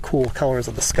more of the cool colors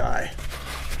of the sky.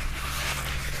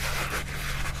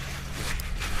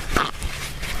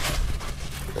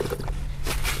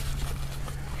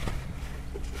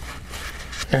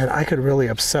 And I could really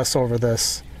obsess over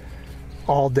this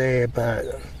all day, but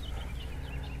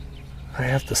I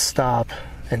have to stop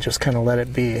and just kind of let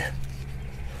it be.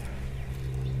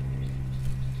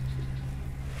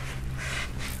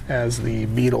 As the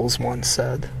Beatles once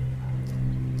said.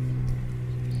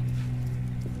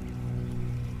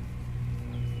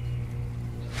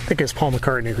 I think it's Paul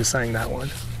McCartney who sang that one.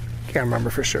 Can't remember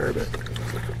for sure, but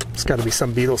there's got to be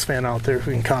some Beatles fan out there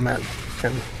who can comment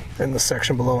in the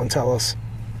section below and tell us.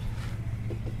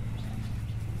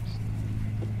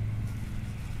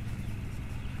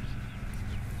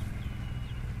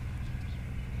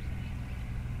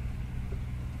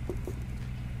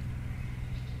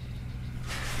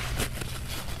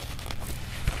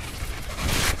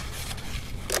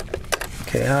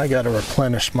 Okay, I got to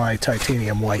replenish my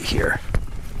titanium white here.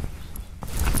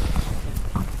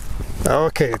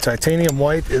 Okay, titanium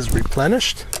white is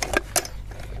replenished.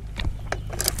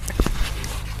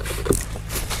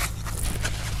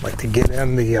 Like to get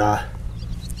in the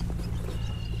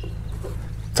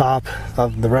top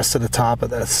of the rest of the top of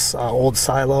this old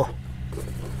silo.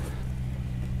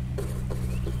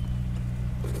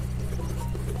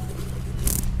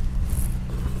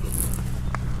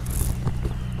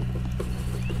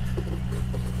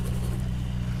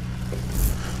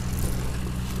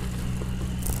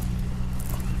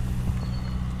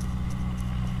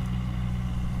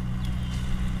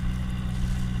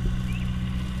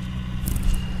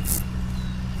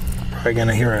 Probably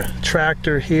gonna hear a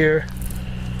tractor here.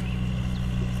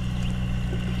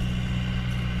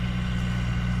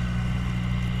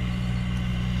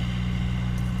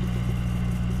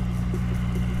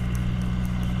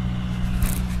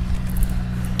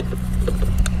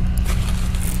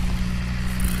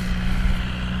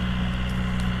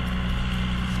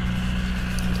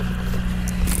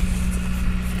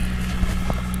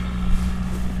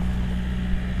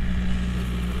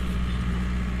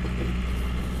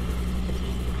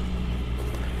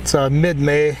 It's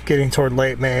mid-May, getting toward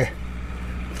late May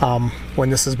when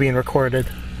this is being recorded.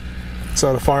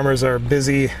 So the farmers are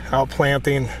busy out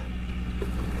planting.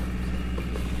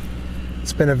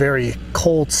 It's been a very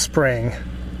cold spring,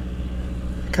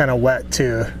 kind of wet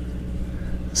too.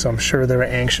 So I'm sure they're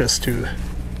anxious to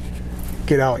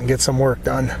get out and get some work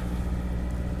done.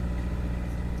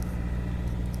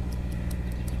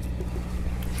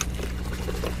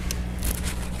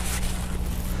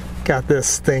 Got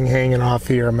this thing hanging off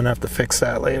here. I'm gonna have to fix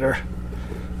that later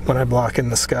when I block in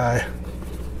the sky.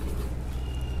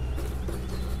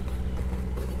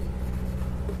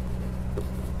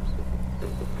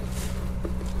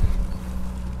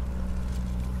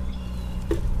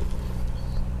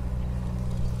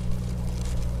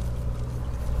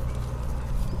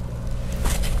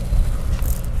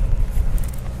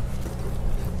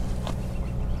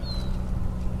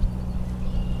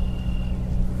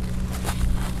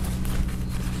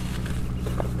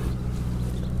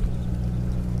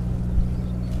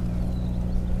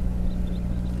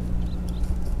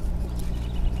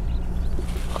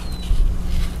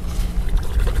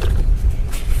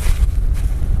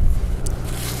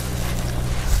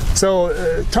 So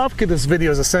the topic of this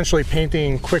video is essentially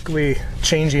painting quickly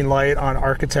changing light on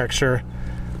architecture,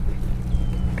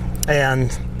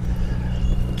 and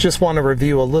just want to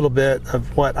review a little bit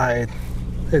of what I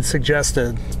had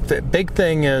suggested. The big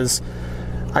thing is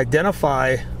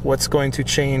identify what's going to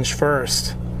change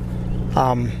first,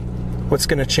 what's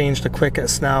going to change the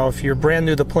quickest. Now if you're brand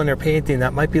new to plein air painting,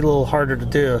 that might be a little harder to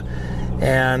do,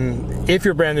 and if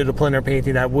you're brand new to plein air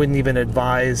painting, I wouldn't even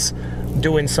advise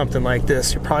doing something like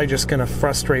this. You're probably just going to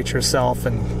frustrate yourself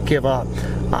and give up.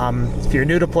 If you're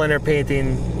new to plein air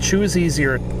painting, choose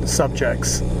easier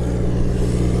subjects.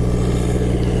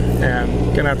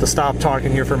 And gonna have to stop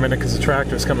talking here for a minute because the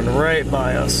tractor's coming right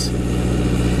by us.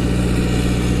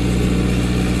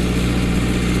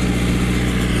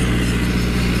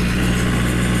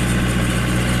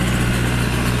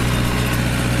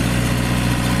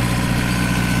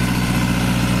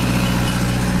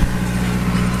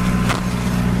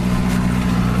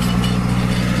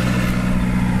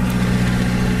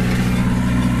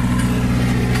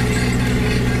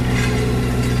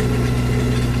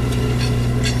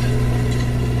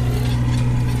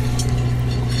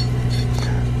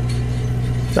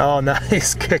 Oh,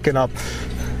 nice, kicking up.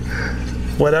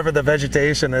 Whatever the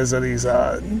vegetation is that he's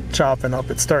chopping up,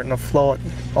 it's starting to float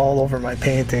all over my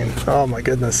painting. Oh my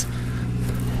goodness.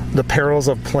 The perils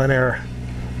of plein air.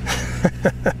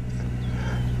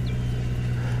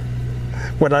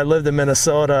 When I lived in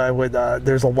Minnesota, I would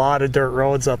there's a lot of dirt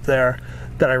roads up there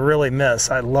that I really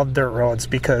miss. I love dirt roads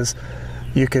because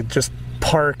you could just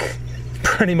park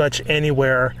pretty much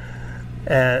anywhere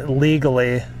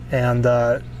legally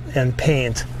and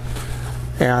paint.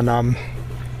 And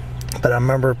but I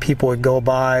remember people would go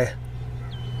by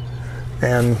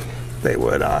and they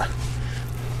would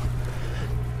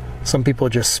some people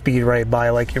would just speed right by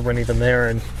like you weren't even there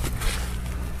and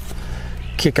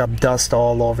kick up dust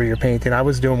all over your painting. I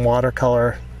was doing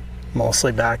watercolor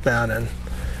mostly back then, and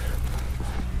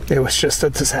it was just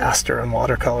a disaster in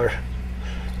watercolor.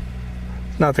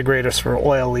 Not the greatest for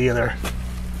oil either.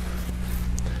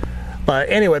 But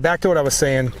anyway, back to what I was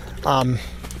saying.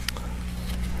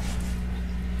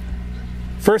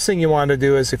 First thing you want to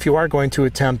do is, if you are going to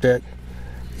attempt it,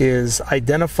 is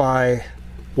identify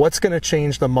what's going to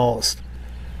change the most.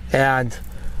 And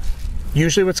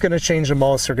usually what's going to change the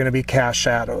most are going to be cast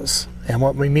shadows. And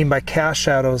what we mean by cast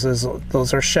shadows is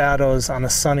those are shadows on a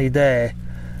sunny day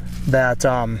that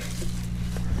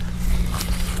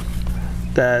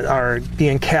that are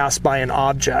being cast by an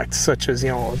object, such as, you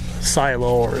know, a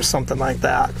silo or something like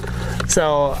that.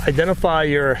 So identify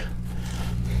your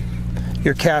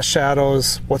cast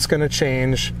shadows, what's going to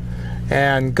change,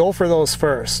 and go for those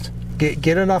first.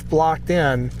 Get enough blocked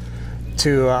in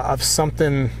to of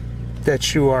something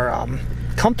that you are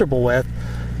comfortable with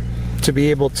to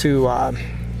be able to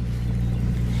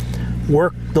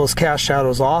work those cast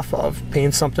shadows off of.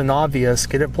 Paint something obvious,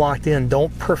 get it blocked in.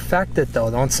 Don't perfect it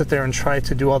though. Don't sit there and try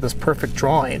to do all this perfect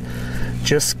drawing.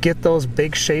 Just get those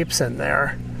big shapes in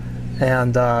there,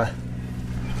 and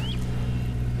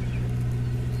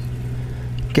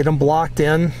get them blocked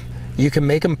in. You can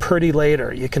make them pretty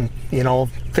later. You can, you know,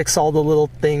 fix all the little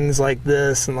things like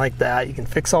this and like that. You can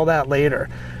fix all that later.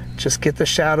 Just get the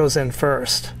shadows in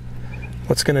first.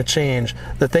 What's going to change?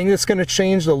 The thing that's going to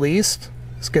change the least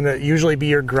is going to usually be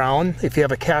your ground. If you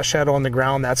have a cast shadow on the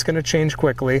ground, that's going to change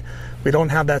quickly. We don't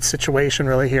have that situation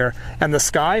really here. And the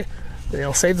sky, you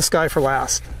know, save the sky for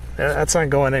last. That's not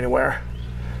going anywhere.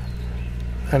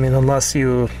 I mean, unless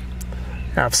you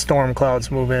have storm clouds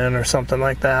move in or something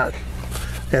like that.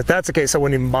 If that's the case, I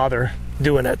wouldn't even bother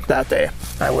doing it that day.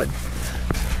 I would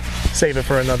save it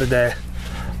for another day.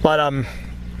 But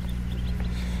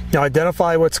you know,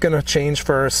 identify what's going to change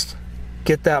first,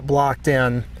 get that blocked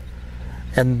in,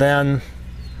 and then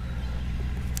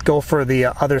go for the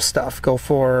other stuff. Go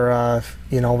for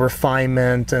you know,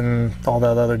 refinement and all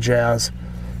that other jazz.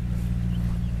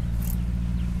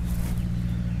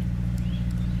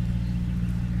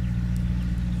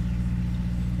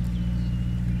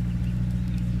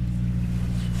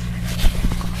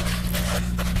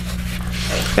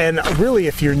 And really,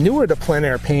 if you're newer to plein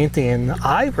air painting,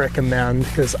 I recommend,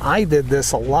 because I did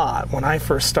this a lot when I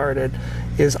first started,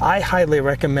 is I highly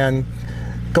recommend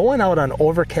going out on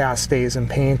overcast days and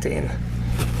painting.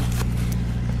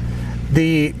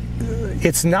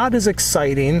 It's not as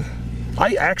exciting.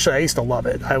 I used to love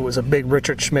it. I was a big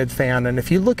Richard Schmid fan, and if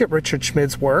you look at Richard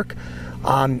Schmid's work,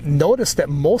 notice that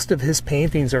most of his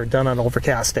paintings are done on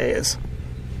overcast days.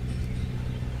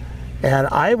 And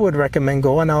I would recommend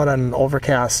going out on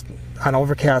overcast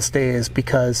days,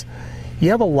 because you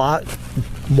have a lot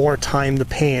more time to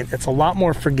paint. It's a lot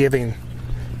more forgiving.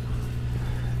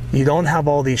 You don't have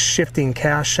all these shifting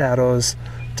cast shadows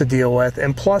to deal with.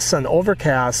 And plus, on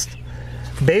overcast,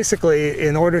 basically,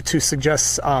 in order to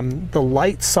suggest the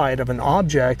light side of an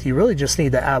object, you really just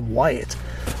need to add white.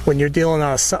 When you're dealing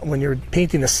on when you're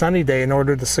painting a sunny day, in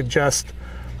order to suggest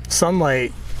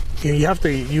sunlight, you have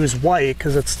to use white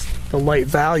because it's the light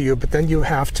value, but then you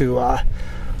have to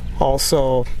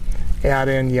also add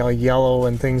in, you know, yellow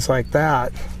and things like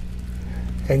that,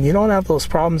 and you don't have those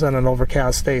problems on an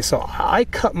overcast day. So I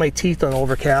cut my teeth on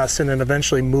overcast and then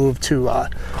eventually moved to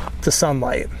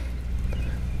sunlight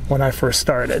when I first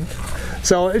started.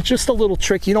 So it's just a little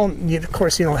trick. Of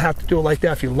course you don't have to do it like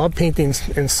that. If you love painting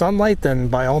in sunlight, then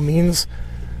by all means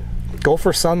go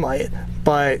for sunlight,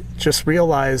 but just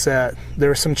realize that there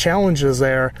are some challenges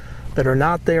there that are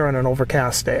not there on an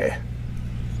overcast day.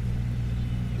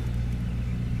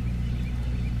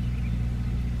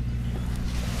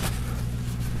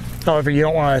 However, you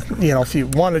don't want to, you know, if you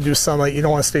want to do sunlight, you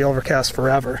don't want to stay overcast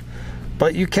forever,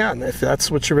 but you can if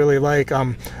that's what you really like.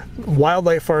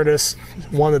 Wildlife artist,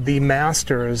 one of the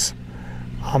masters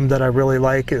that I really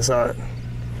like is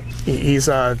he's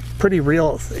a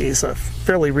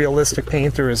fairly realistic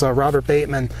painter, is Robert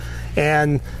Bateman.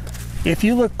 And if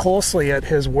you look closely at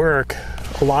his work,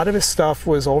 a lot of his stuff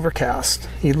was overcast.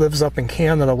 He lives up in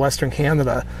Canada, Western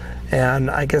Canada, and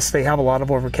I guess they have a lot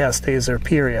of overcast days there,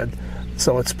 period.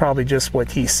 So it's probably just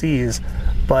what he sees.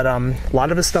 But a lot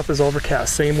of his stuff is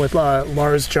overcast. Same with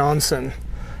Lars Johnson,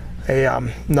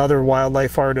 another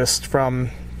wildlife artist from,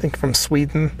 I think, from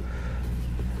Sweden.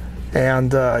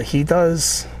 And he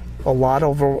does a lot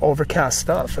of overcast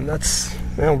stuff, and that's,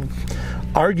 you know,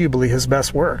 arguably his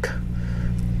best work.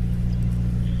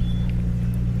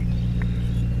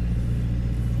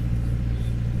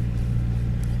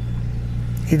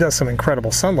 He does some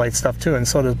incredible sunlight stuff too, and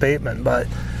so does Bateman, but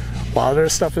a lot of their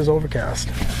stuff is overcast.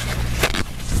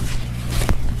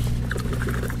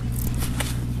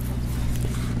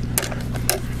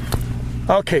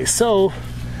 Okay, so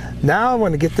now I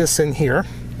want to get this in here.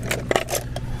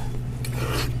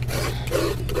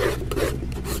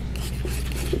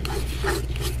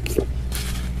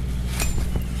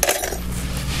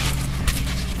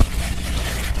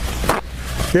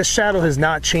 This shadow has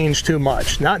not changed too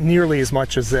much, not nearly as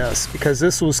much as this, because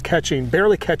this was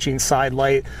barely catching side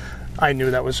light. I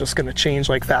knew that was just going to change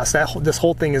like fast. This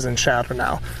whole thing is in shadow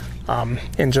now,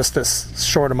 in just this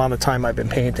short amount of time I've been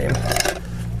painting.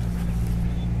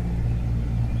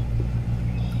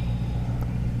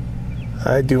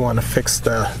 I do want to fix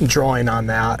the drawing on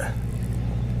that.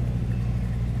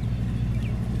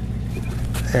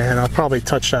 And I'll probably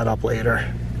touch that up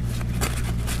later.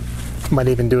 Might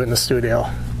even do it in the studio.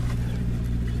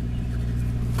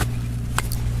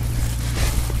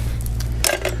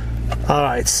 All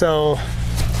right, so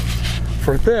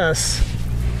for this,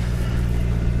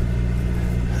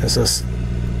 there's this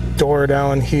door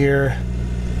down here.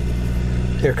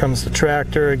 Here comes the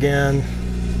tractor again.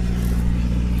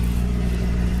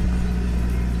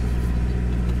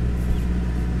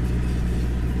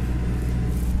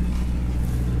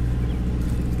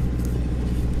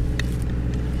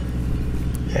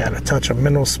 Add a touch of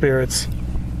mineral spirits.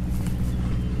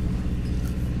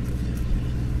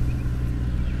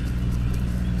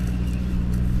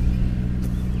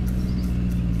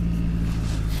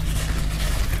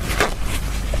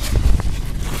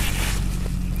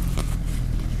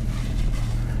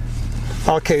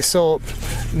 Okay, so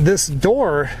this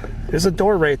door, there's a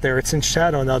door right there. It's in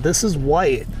shadow. Now this is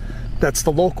white. That's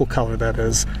the local color, that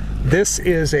is. This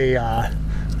is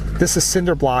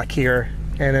cinder block here,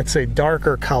 and it's a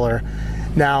darker color.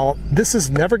 Now this is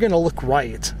never going to look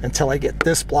right until I get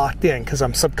this blocked in, because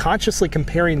I'm subconsciously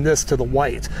comparing this to the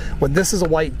white when this is a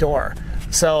white door.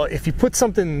 So if you put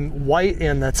something white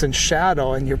in that's in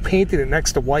shadow and you're painting it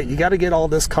next to white, you got to get all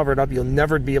this covered up. You'll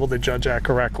never be able to judge that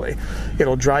correctly.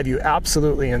 It'll drive you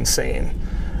absolutely insane.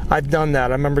 I've done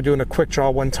that. I remember doing a quick draw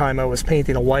one time. I was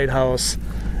painting a White House,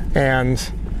 and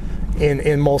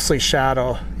in mostly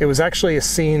shadow. It was actually a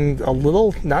scene a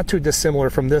little, not too dissimilar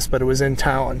from this, but it was in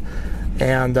town,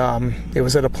 and it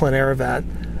was at a Plein Air event.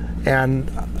 And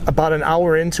about an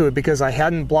hour into it, because I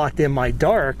hadn't blocked in my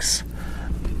darks,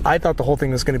 I thought the whole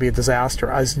thing was going to be a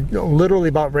disaster. I was literally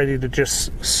about ready to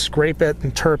just scrape it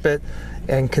and terp it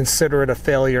and consider it a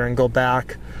failure and go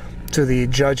back to the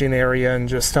judging area and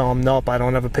just tell them, nope, I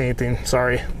don't have a painting,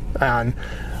 sorry. And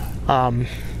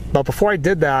but before I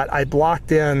did that, I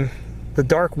blocked in the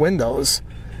dark windows,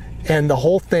 and the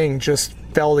whole thing just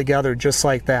fell together just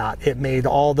like that. It made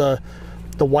all the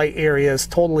white areas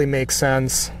totally make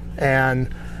sense,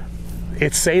 and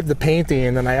it saved the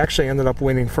painting, and I actually ended up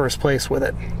winning first place with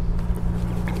it.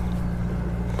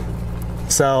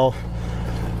 So,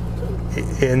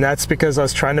 and that's because I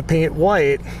was trying to paint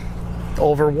white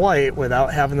over white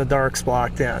without having the darks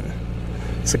blocked in.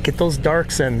 So get those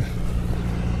darks in,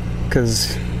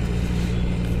 because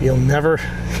you'll never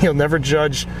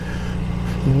judge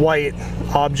white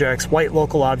objects, white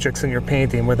local objects in your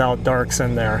painting without darks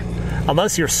in there.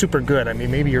 Unless you're super good. I mean,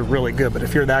 maybe you're really good, but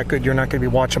if you're that good, you're not going to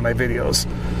be watching my videos.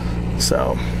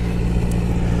 So,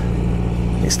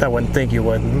 at least I wouldn't think you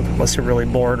would, unless you're really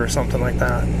bored or something like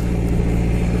that.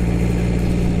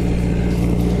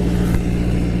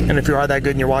 And if you are that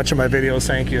good and you're watching my videos,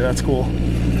 thank you, that's cool.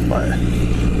 But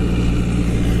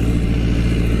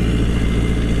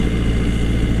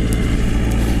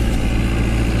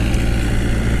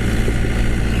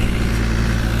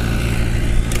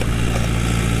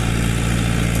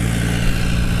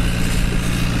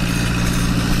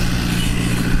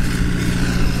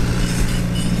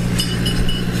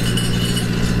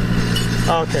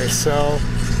okay, so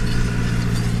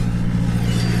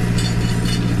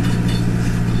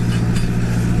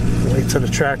wait till the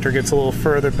tractor gets a little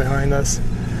further behind us.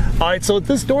 All right, so at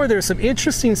this door, there's some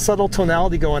interesting subtle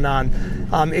tonality going on.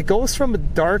 It goes from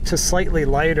dark to slightly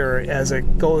lighter as it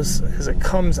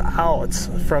comes out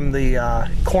from the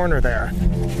corner there.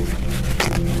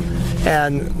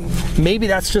 And maybe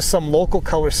that's just some local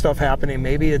color stuff happening.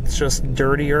 Maybe it's just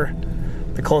dirtier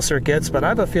the closer it gets, but I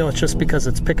have a feeling it's just because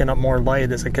it's picking up more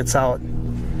light as it gets out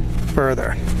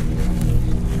further.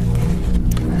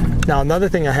 Now another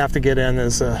thing I have to get in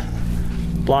is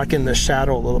block in the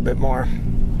shadow a little bit more.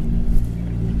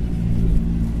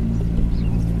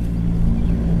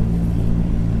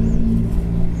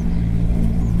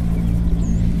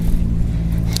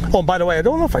 Oh, by the way, I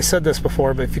don't know if I said this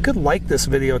before, but if you could like this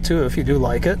video too, if you do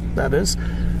like it, that is,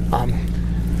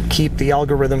 keep the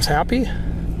algorithms happy.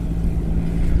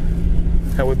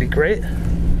 That would be great.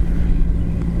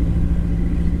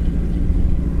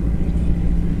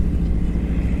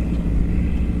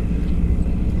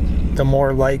 The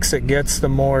more likes it gets, the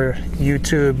more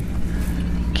YouTube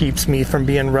keeps me from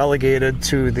being relegated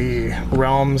to the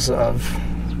realms of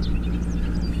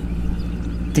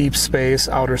deep space,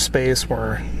 outer space,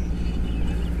 where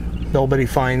nobody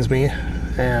finds me,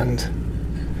 and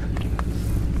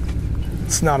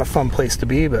it's not a fun place to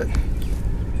be, but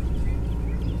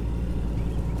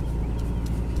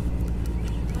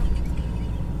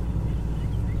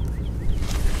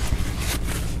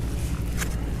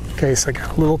Okay, so I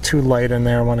got a little too light in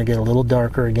there. I want to get a little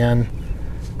darker again.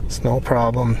 It's no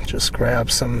problem. Just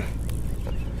grab some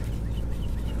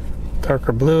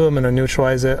darker blue. I'm going to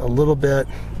neutralize it a little bit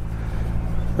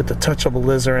with the touch of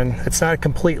alizarin. It's not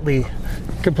completely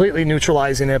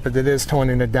neutralizing it, but it is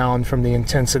toning it down from the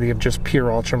intensity of just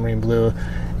pure ultramarine blue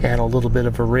and a little bit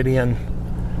of iridium.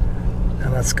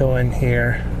 And let's go in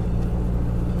here.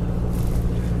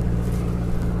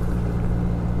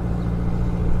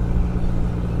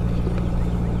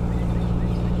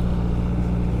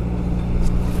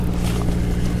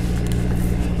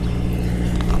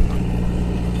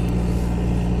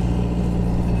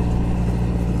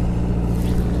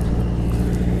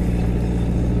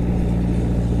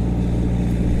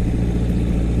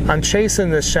 I'm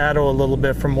chasing this shadow a little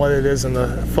bit from what it is in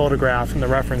the photograph, in the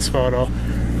reference photo.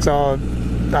 So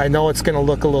I know it's going to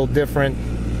look a little different,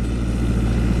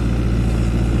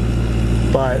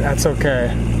 but that's okay.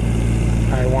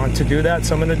 I want to do that,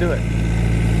 so I'm going to do it.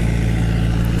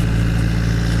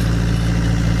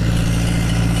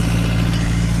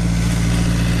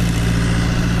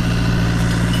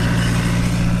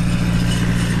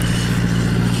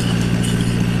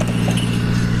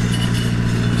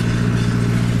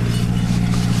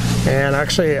 And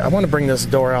actually, I want to bring this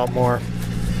door out more.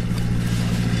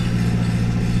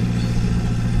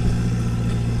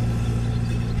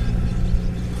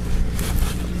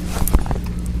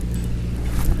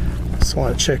 Just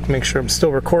want to check, make sure I'm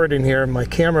still recording here. My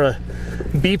camera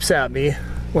beeps at me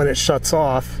when it shuts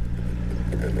off.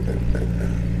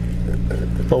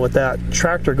 But with that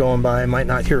tractor going by, I might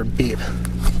not hear a beep.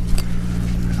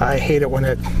 I hate it when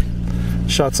it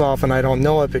shuts off and I don't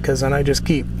know it, because then I just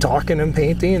keep talking and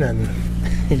painting and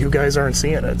you guys aren't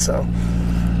seeing it. So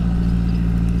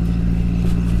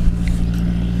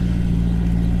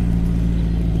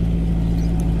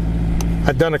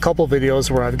I've done a couple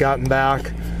videos where I've gotten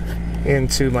back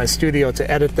into my studio to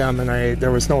edit them and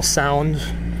there was no sound,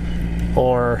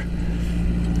 or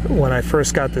when I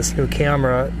first got this new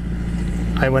camera,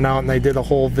 I went out and I did a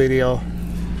whole video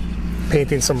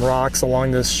painting some rocks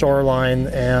along this shoreline,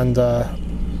 and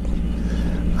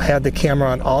I had the camera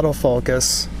on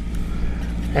autofocus,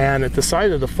 and it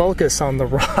decided to focus on the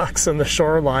rocks and the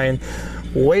shoreline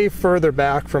way further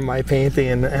back from my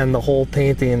painting, and the whole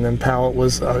painting and palette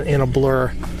was in a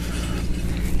blur.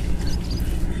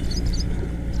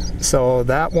 So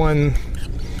that one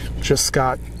just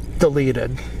got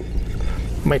deleted.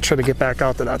 Might try to get back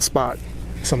out to that spot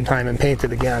sometime and paint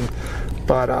it again,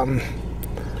 but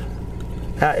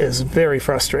that is very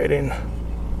frustrating.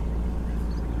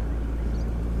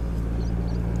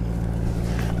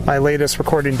 My latest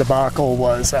recording debacle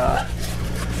was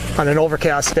on an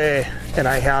overcast day, and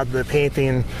I had the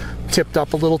painting tipped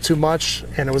up a little too much,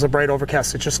 and it was a bright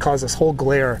overcast. It just caused this whole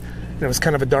glare, and it was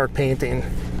kind of a dark painting,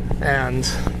 and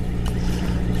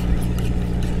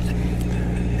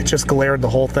it just glared the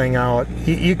whole thing out.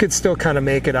 You could still kind of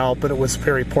make it out, but it was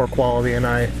very poor quality, and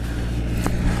I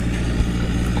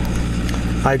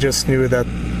just knew that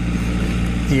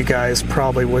you guys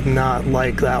probably would not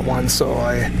like that one, so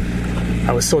I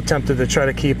was so tempted to try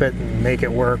to keep it and make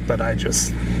it work, but I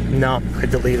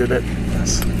deleted it.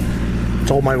 I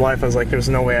told my wife, I was like, there's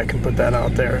no way I can put that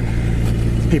out there.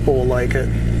 People will like it.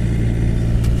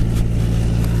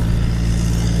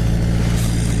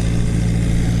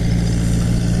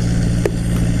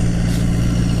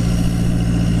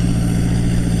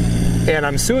 And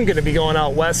I'm soon going to be going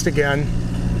out west again.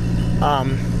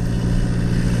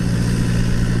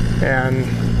 And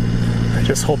I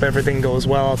just hope everything goes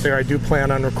well out there. I do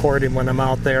plan on recording when I'm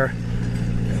out there.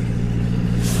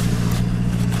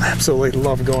 I absolutely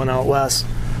love going out west.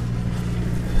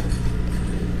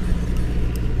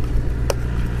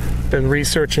 Been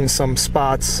researching some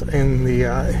spots in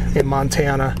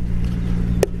Montana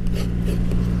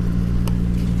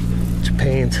to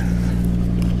paint.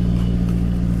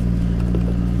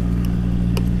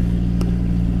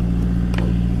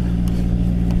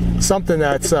 Something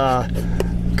that's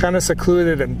kind of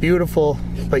secluded and beautiful,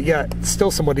 but yet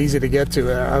still somewhat easy to get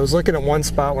to. I was looking at one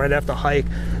spot where I'd have to hike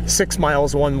 6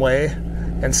 miles one way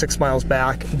and 6 miles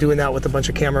back, doing that with a bunch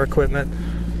of camera equipment.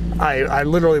 I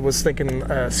literally was thinking,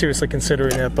 seriously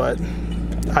considering it, but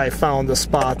I found a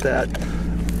spot that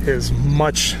is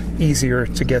much easier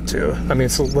to get to. I mean,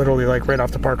 it's literally like right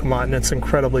off the parking lot, and it's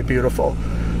incredibly beautiful.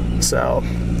 So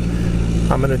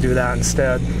I'm gonna do that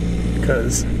instead,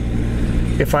 because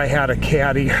if I had a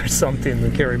caddy or something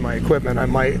to carry my equipment, I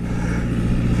might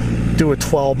do a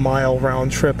 12-mile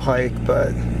round trip hike,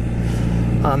 but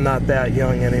I'm not that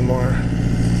young anymore.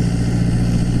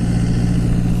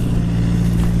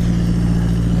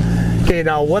 Okay,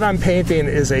 now what I'm painting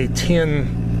is a tin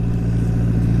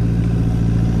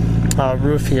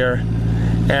roof here,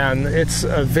 and it's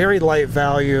a very light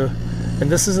value. And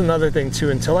this is another thing too,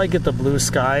 until I get the blue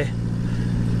sky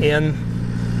in,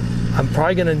 I'm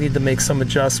probably going to need to make some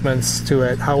adjustments to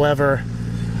it. However,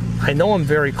 I know I'm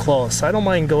very close. I don't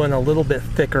mind going a little bit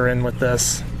thicker in with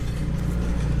this,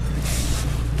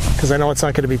 because I know it's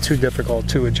not going to be too difficult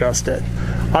to adjust it.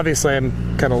 Obviously, I'm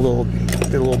kind of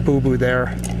did a little boo-boo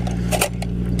there.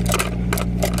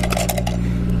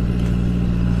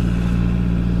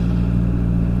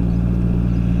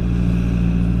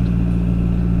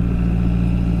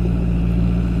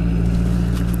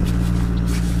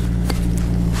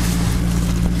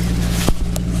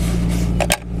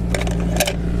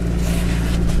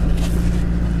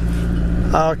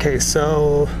 Okay,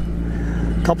 so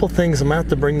a couple things. I'm gonna have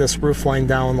to bring this roof line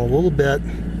down a little bit.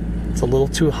 It's a little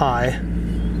too high.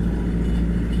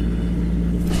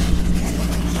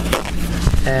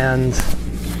 And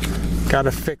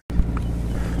gotta fix.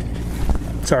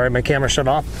 Sorry, my camera shut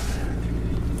off.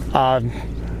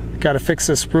 Gotta fix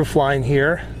this roof line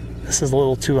here. This is a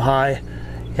little too high.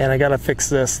 And I gotta fix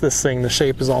this thing. The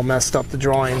shape is all messed up, the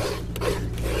drawing.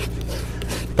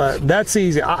 But that's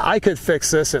easy. I could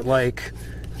fix this at like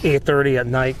 8:30 at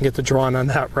night and get the drawing on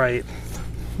that right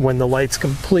when the light's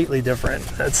completely different.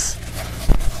 That's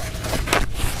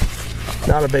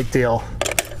not a big deal.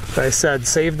 Like I said,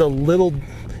 save the little,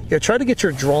 try to get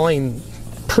your drawing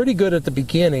pretty good at the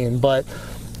beginning, but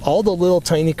all the little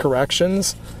tiny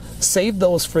corrections, save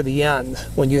those for the end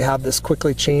when you have this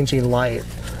quickly changing light.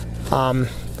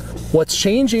 What's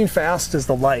changing fast is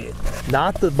the light,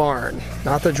 not the barn,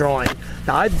 not the drawing.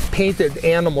 Now, I've painted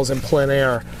animals in plein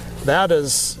air. That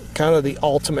is kind of the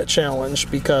ultimate challenge,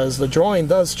 because the drawing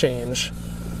does change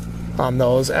on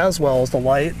those as well as the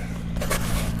light.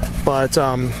 But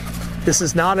this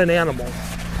is not an animal,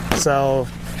 so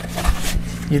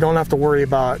you don't have to worry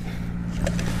about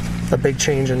a big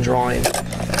change in drawing.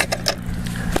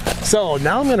 So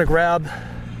now I'm going to grab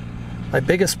my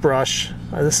biggest brush.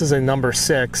 This is a number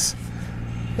 6,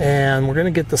 and we're going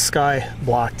to get the sky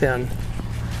blocked in.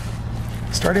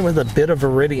 Starting with a bit of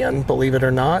Viridian, believe it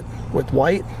or not, with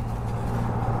white.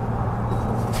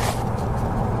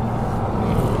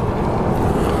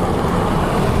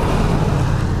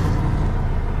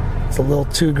 It's a little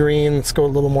too green. Let's go a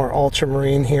little more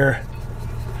ultramarine here.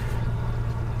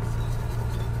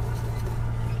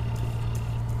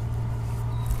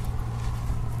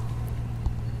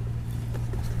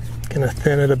 Gonna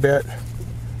thin it a bit.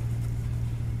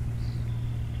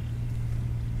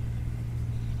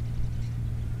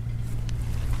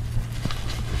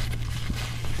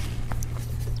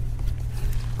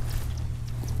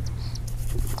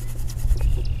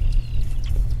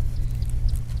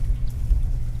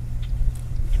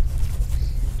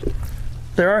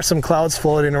 There are some clouds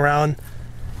floating around,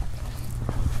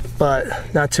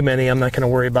 but not too many. I'm not going to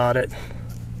worry about it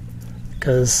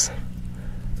because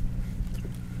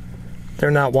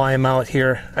they're not why I'm out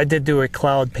here. I did do a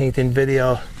cloud painting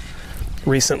video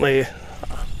recently.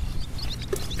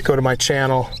 If you go to my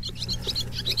channel,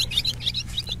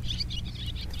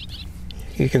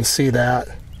 you can see that.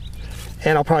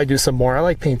 And I'll probably do some more. I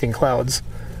like painting clouds,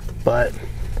 but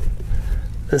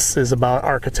this is about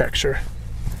architecture.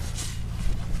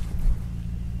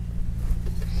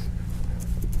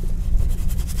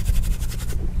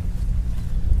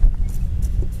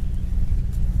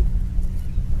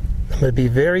 I'm going to be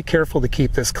very careful to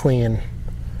keep this clean,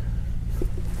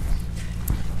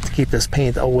 to keep this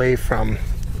paint away from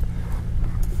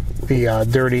the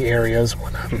dirty areas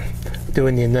when I'm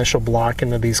doing the initial block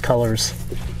into these colors.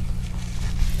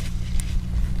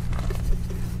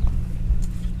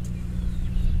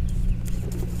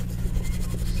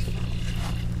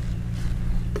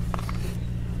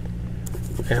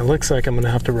 And it looks like I'm going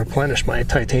to have to replenish my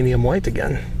titanium white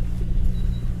again.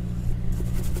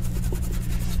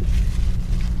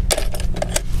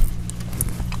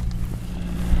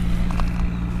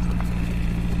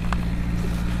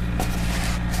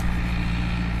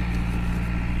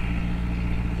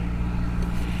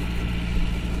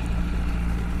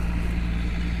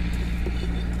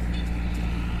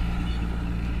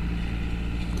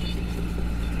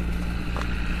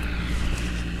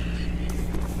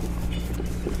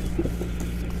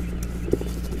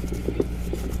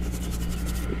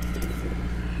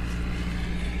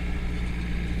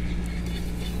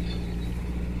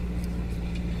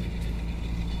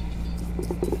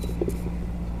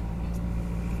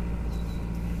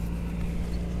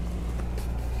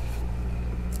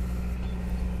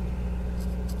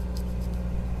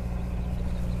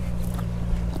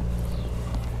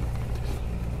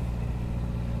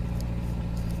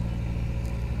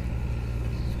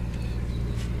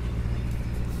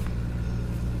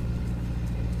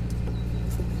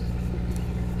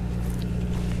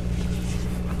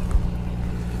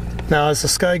 Now as the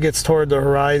sky gets toward the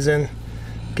horizon,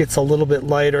 gets a little bit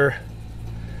lighter,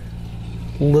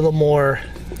 a little more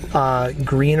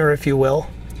greener, if you will.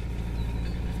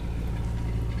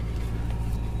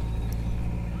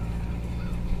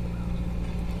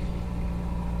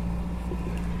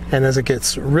 And as it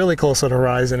gets really close to the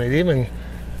horizon, it even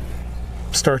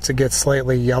starts to get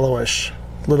slightly yellowish,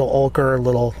 little ochre,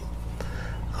 little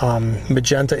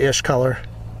magenta-ish color,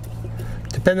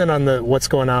 depending on what's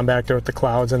going on back there with the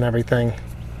clouds and everything.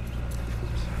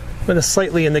 I'm going to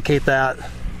slightly indicate that.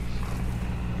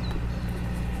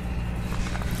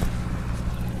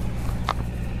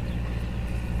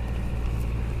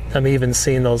 I'm even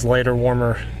seeing those lighter,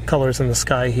 warmer colors in the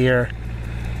sky here.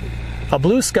 A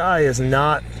blue sky is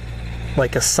not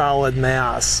like a solid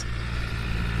mass.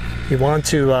 You want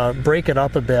to break it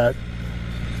up a bit.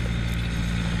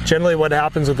 Generally what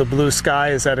happens with the blue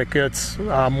sky is that it gets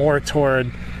more toward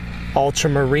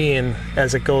ultramarine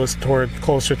as it goes toward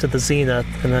closer to the zenith,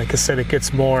 and like I said, it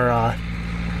gets more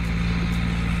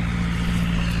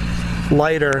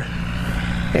lighter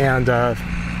and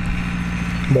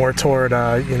more toward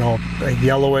you know, a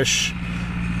yellowish,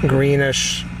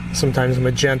 greenish, sometimes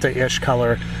magenta-ish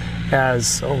color.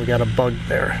 As oh, we got a bug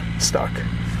there stuck.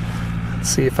 Let's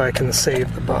see if I can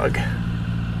save the bug.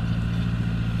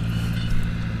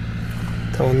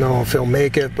 Don't know if he'll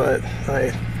make it, but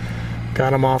I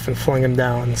got him off and flung him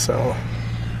down, so.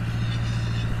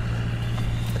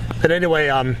 But anyway,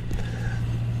 I'm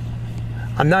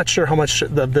not sure how much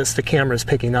of this the camera is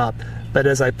picking up, but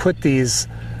as I put these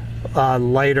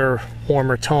lighter,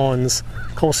 warmer tones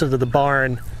closer to the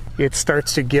barn, it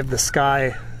starts to give the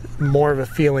sky more of a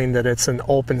feeling that it's an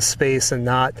open space and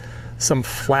not some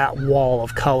flat wall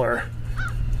of color.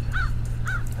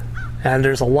 And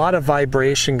there's a lot of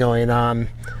vibration going on.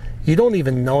 You don't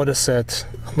even notice it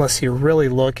unless you're really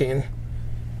looking.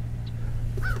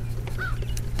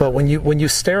 But when you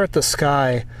stare at the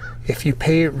sky, if you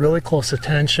pay really close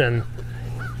attention,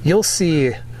 you'll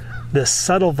see this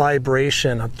subtle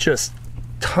vibration of just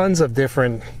tons of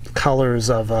different colors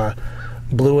of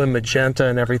blue and magenta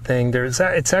and everything.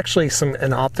 It's actually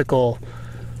an optical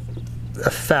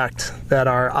effect that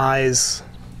our eyes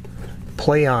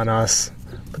play on us,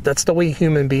 but that's the way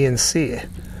human beings see,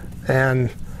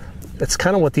 and it's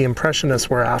kind of what the Impressionists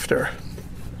were after,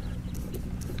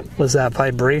 was that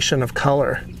vibration of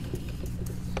color.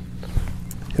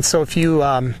 And so if you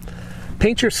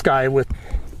paint your sky with,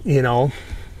 you know,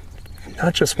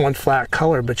 not just one flat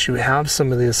color, but you have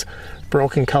some of this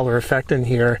broken color effect in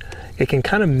here, it can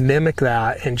kind of mimic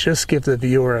that and just give the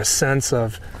viewer a sense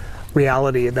of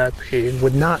reality that they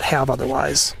would not have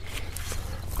otherwise.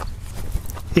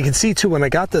 You can see too, when I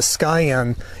got this sky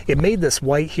in, it made this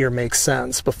white here make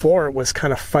sense. Before it was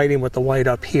kind of fighting with the white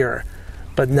up here,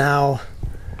 but now,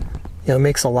 you know, it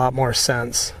makes a lot more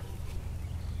sense.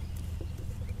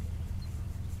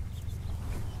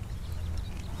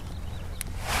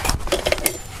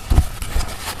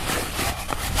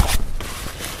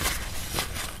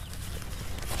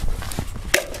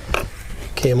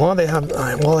 Okay, while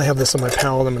I have this on my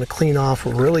palette, I'm going to clean off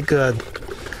really good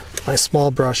my small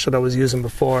brush that I was using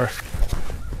before.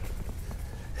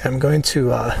 I'm going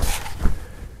to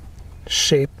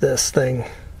shape this thing.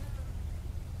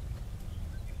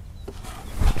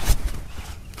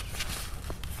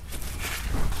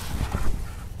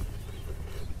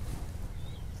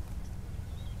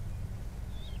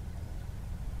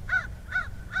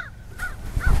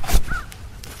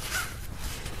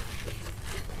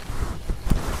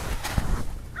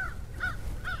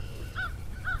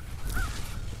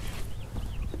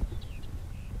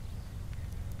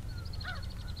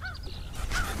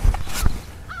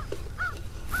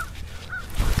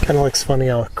 Kind of looks funny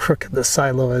how crooked the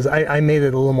silo is. I made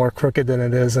it a little more crooked than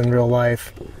it is in real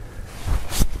life.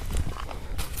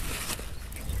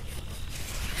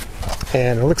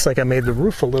 And it looks like I made the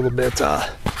roof a little bit, or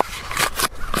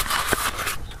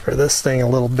this thing a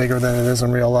little bigger than it is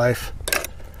in real life.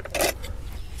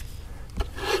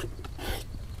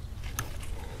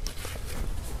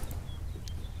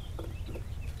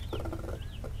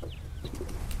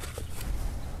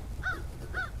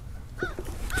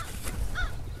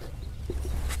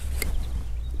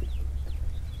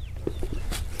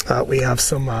 We have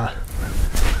some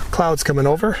clouds coming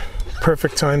over.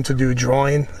 Perfect time to do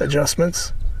drawing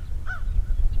adjustments.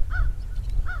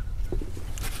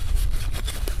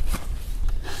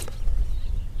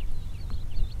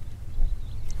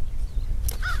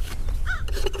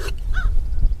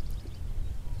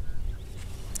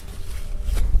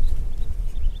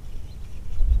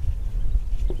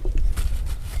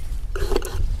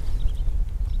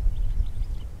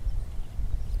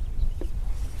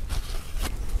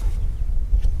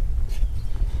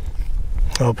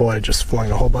 Oh boy, I just flung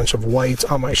a whole bunch of white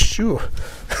on my shoe.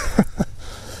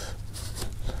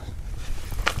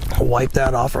 I'll wipe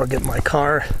that off, or I'll get in my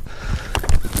car.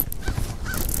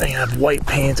 I have white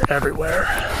paint everywhere.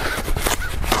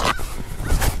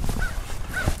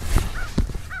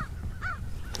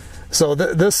 So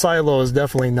this silo is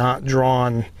definitely not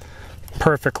drawn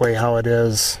perfectly how it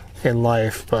is in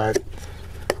life, but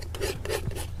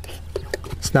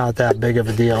it's not that big of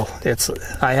a deal.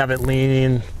 I have it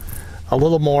leaning a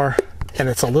little more, and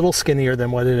it's a little skinnier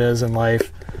than what it is in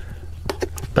life.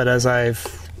 But as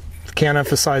can't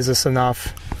emphasize this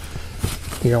enough,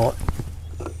 you know,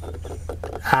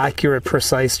 accurate,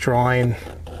 precise drawing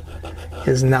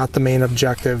is not the main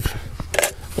objective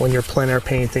when you're plein air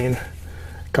painting.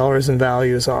 Colors and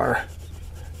values are.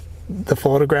 The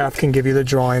photograph can give you the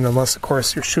drawing, unless of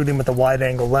course you're shooting with a wide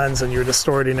angle lens and you're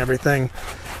distorting everything.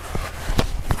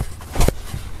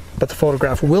 But the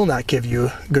photograph will not give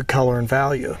you good color and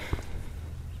value.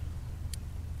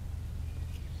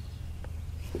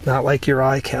 Not like your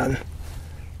eye can.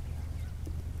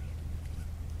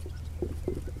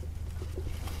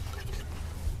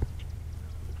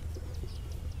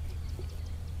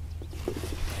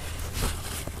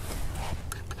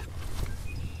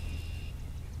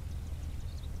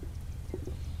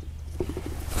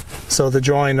 So the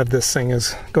drawing of this thing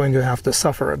is going to have to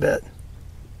suffer a bit.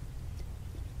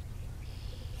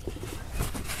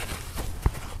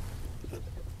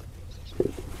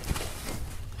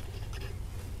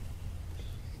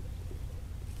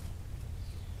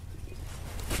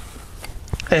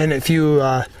 And if you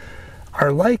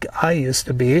are like I used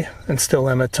to be, and still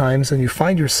am at times, and you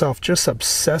find yourself just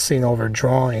obsessing over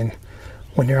drawing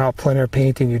when you're out plein air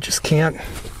painting, you just can't,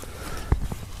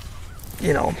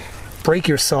 you know, break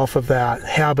yourself of that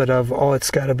habit of, oh,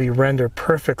 it's got to be rendered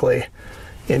perfectly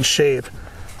in shape.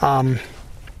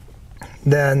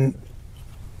 Then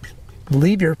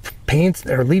leave your paints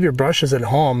or leave your brushes at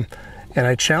home, and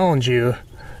I challenge you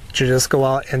to just go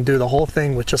out and do the whole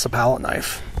thing with just a palette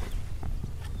knife.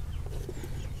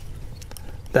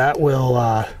 That will,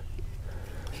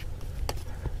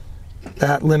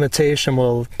 that limitation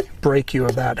will break you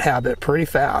of that habit pretty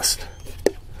fast.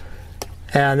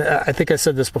 And I think I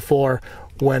said this before,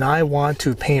 when I want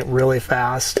to paint really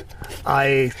fast,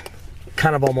 I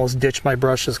kind of almost ditch my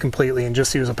brushes completely and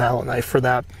just use a palette knife for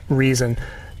that reason,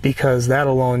 because that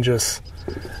alone just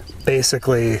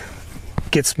basically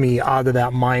gets me out of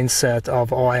that mindset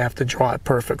of, oh, I have to draw it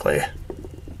perfectly.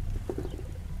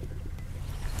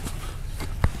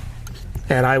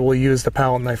 And I will use the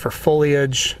palette knife for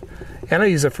foliage, and I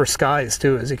use it for skies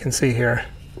too, as you can see here.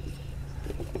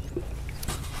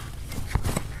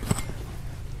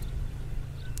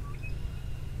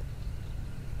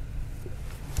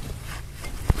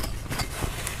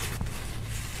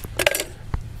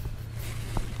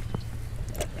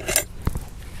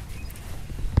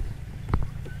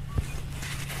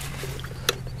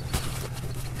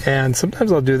 And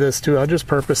sometimes I'll do this too. I'll just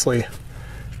purposely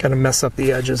kind of mess up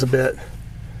the edges a bit.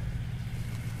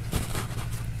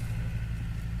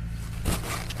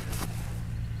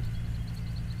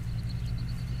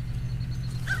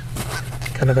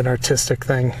 Kind of an artistic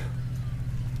thing.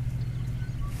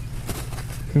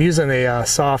 I'm using a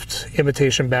soft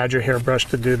imitation badger hair brush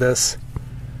to do this.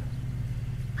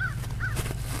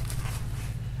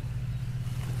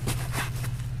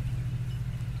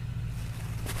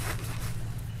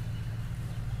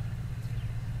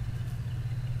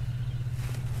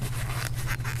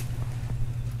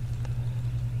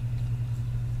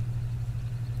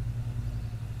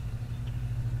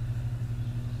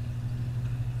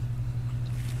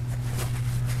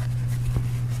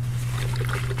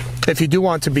 If you do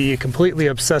want to be completely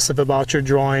obsessive about your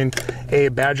drawing, a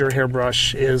badger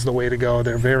hairbrush is the way to go.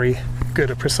 They're very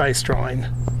good at precise drawing.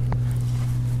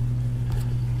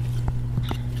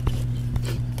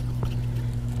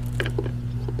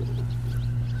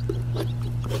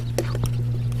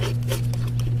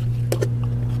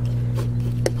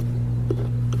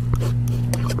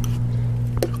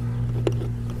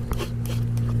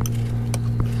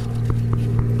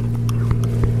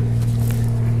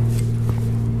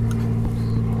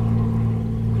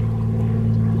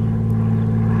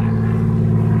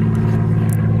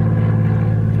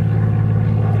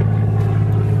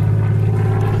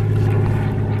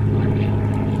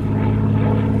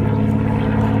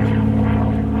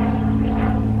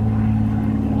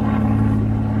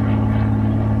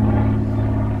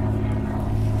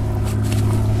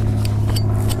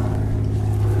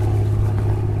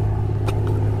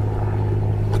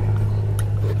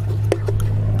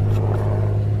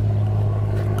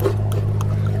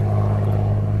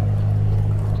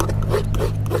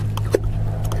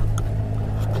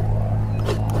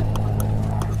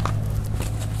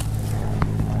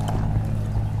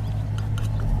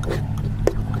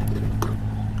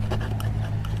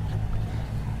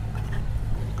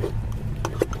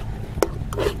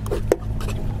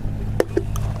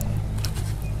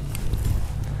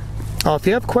 If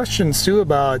you have questions too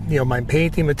about, you know, my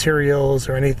painting materials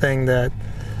or anything that,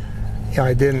 you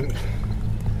know,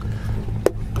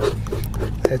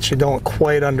 that you don't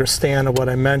quite understand of what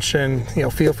I mentioned, you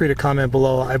know, feel free to comment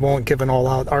below. I won't give an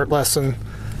all-out art lesson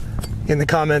in the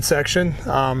comment section,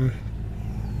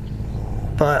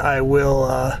 but I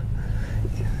will,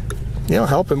 you know,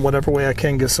 help in whatever way I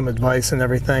can, give some advice and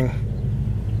everything.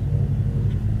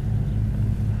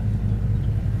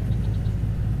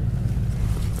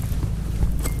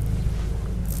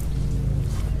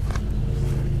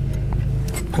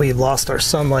 We've lost our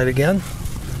sunlight again.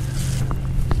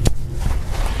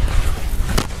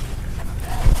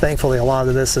 Thankfully, a lot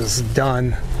of this is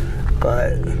done,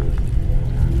 but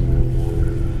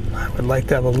I would like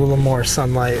to have a little more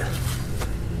sunlight.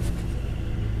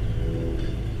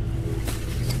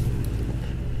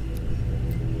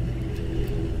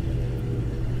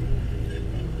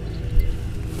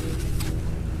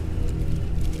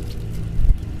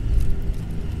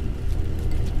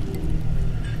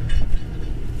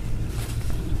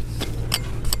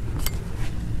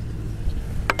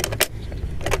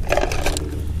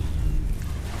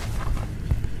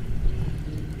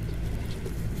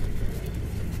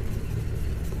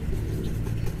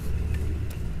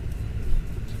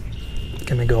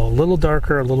 Gonna go a little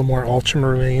darker, a little more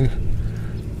ultramarine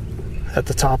at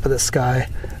the top of the sky.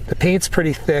 The paint's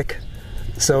pretty thick,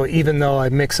 so even though I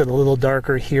mix it a little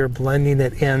darker here, blending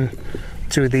it in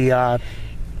to the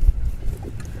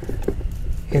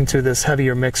into this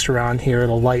heavier mixture on here,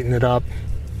 it'll lighten it up.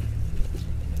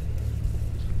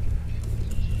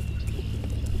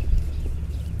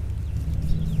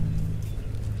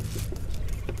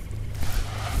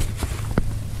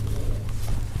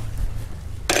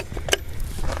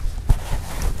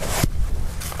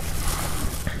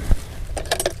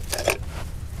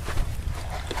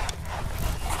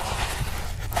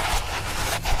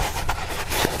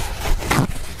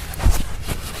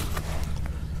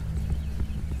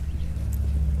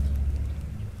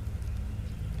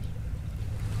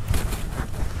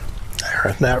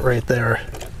 That right there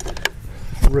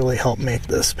really helped make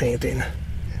this painting.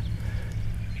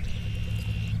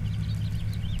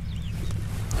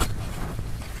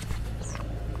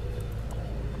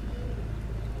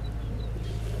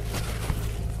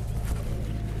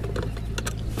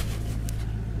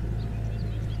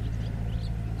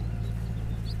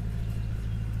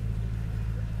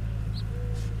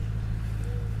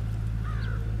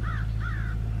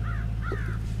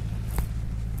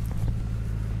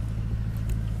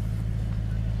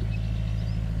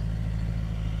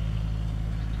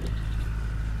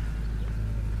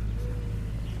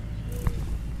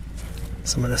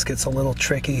 Some of this gets a little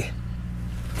tricky.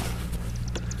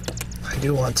 I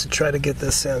do want to try to get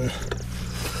this in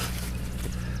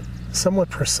somewhat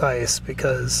precise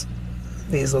because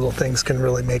these little things can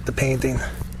really make the painting.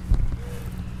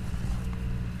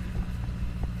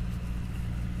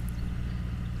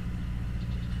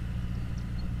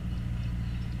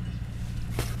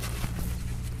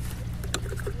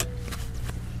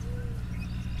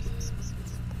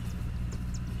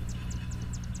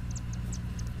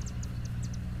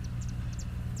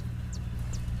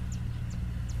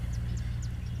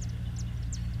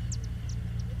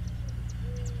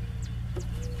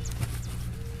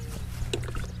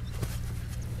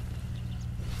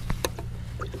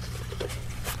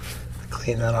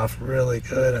 Clean that off really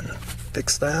good and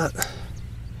fix that.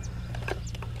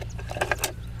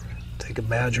 Take a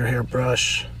badger hair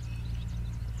brush.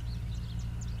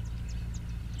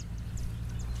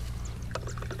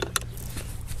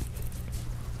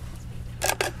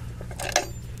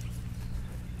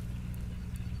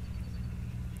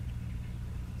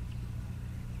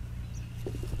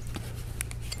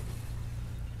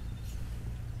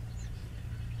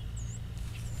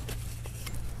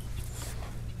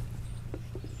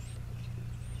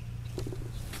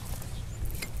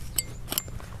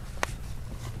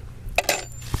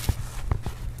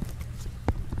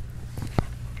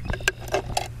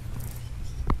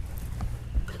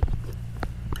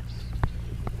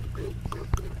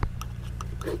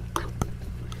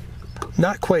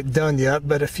 Not quite done yet,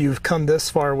 but if you've come this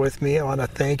far with me, I want to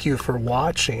thank you for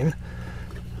watching.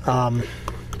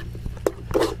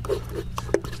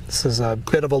 This is a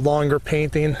bit of a longer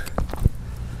painting,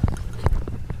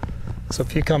 so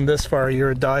if you come this far, you're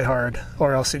a diehard,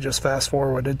 or else you just fast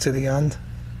forwarded to the end,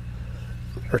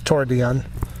 or toward the end.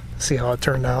 See how it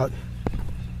turned out,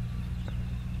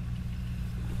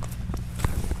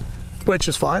 which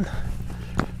is fine.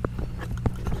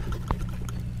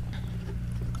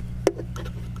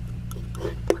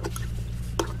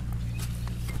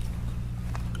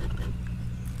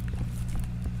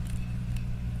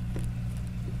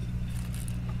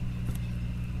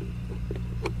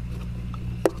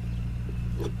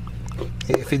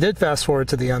 If you did fast forward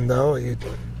to the end though, you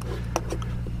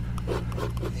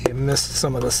missed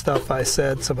some of the stuff I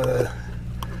said, some of the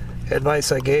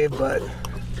advice I gave, but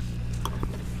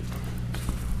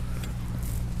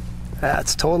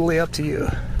that's totally up to you.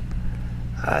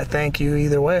 I thank you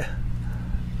either way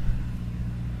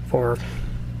for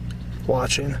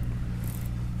watching.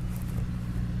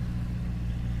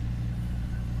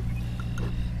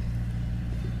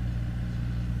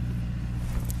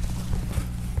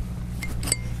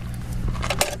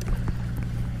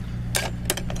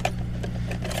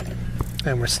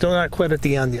 And we're still not quite at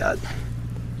the end yet. I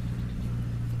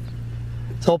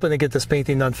was hoping to get this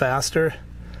painting done faster.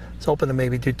 I was hoping to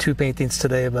maybe do 2 paintings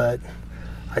today, but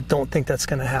I don't think that's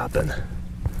going to happen.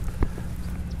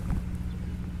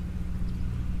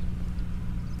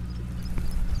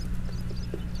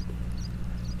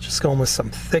 Just going with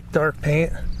some thick dark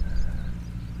paint.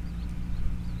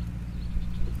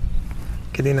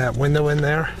 Getting that window in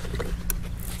there.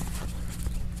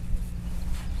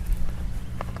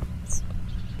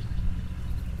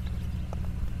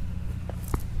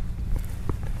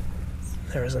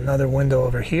 There's another window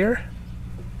over here.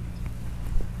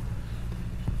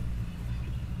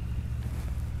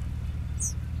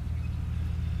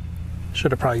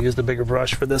 Should have probably used a bigger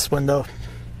brush for this window.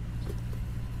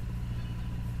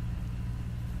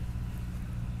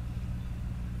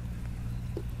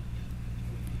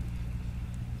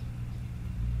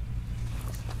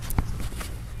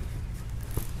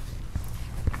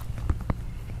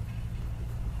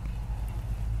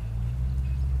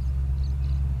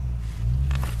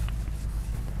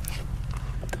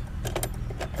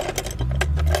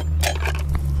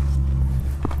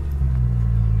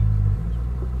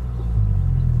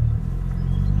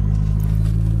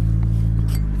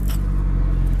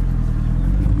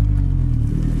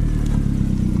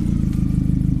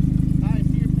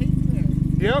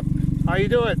 Yep. How you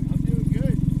doing? I'm doing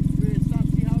good. We're gonna stop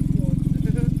and see how it's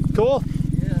going. Cool.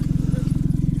 Yeah.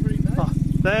 Pretty nice. Oh,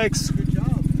 thanks. Good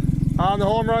job. On the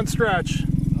home run stretch.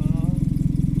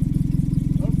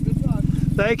 Good luck.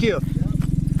 Thank you. Yep.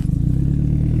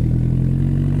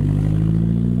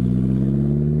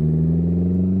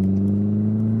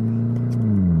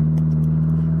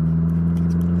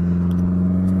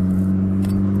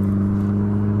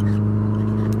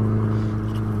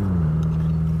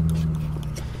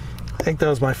 I think that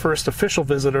was my first official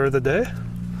visitor of the day.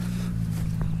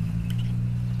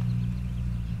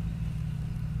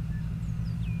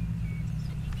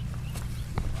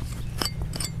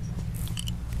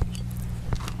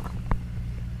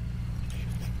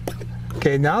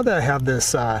 Okay, now that I have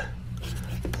this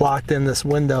blocked in this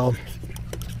window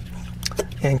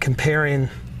and comparing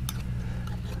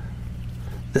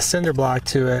the cinder block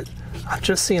to it, I'm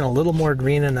just seeing a little more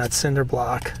green in that cinder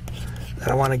block that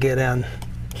I want to get in.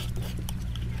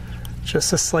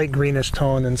 Just a slight greenish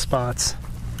tone in spots.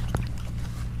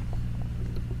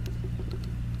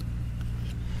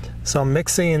 So I'm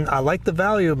mixing, I like the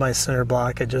value of my cinder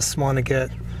block, I just want to get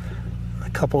a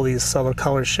couple of these subtle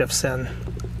color shifts in.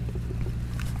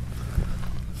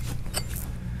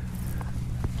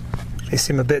 They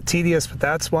seem a bit tedious, but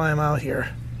that's why I'm out here.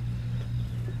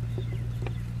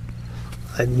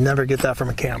 I never get that from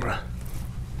a camera.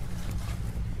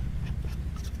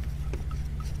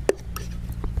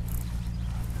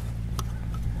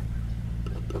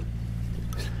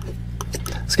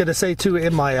 I was going to say too,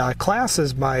 in my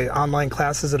classes, my online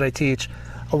classes that I teach,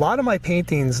 a lot of my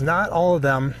paintings, not all of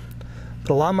them,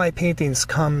 but a lot of my paintings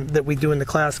that we do in the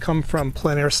class come from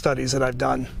plein air studies that I've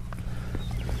done.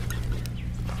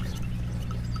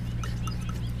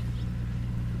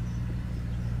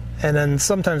 And then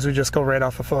sometimes we just go right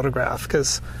off a photograph,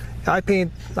 because I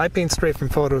paint straight from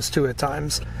photos too at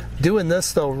times. Doing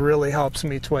this though really helps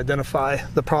me to identify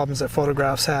the problems that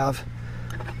photographs have.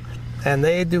 And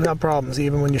they do have problems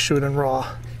even when you shoot in RAW.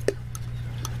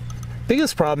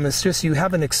 Biggest problem is just you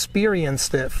haven't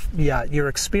experienced it yet. You're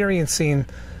experiencing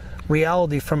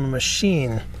reality from a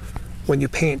machine when you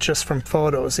paint just from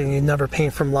photos, and you never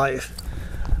paint from life.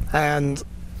 And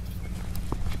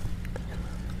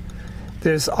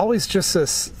there's always just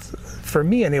this, for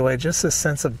me anyway, just this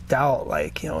sense of doubt,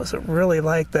 like, you know, is it really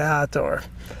like that? Or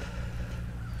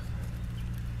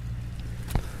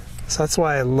so that's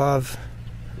why I love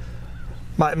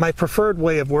my preferred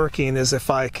way of working is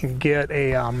if I can get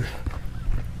a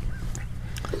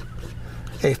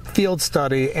field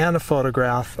study and a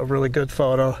photograph, a really good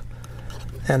photo,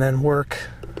 and then work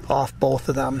off both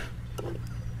of them.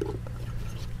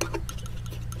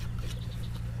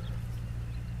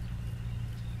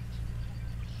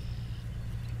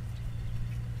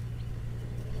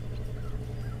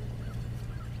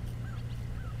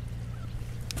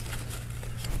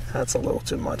 That's a little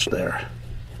too much there.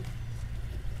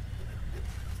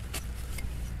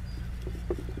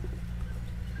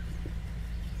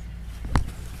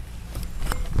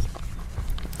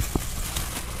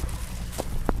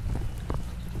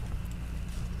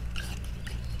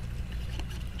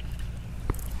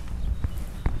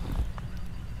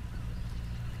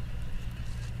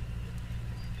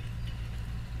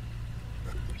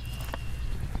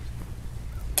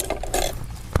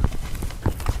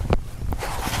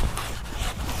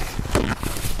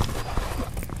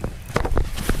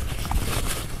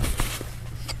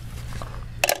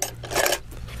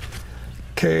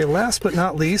 Okay, last but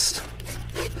not least,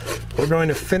 we're going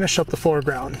to finish up the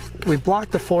foreground. We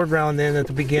blocked the foreground in at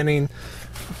the beginning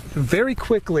very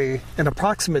quickly, an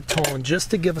approximate tone,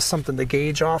 just to give us something to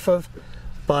gauge off of.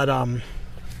 But and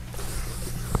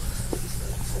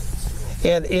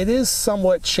it is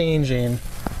somewhat changing.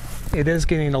 It is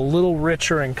getting a little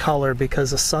richer in color because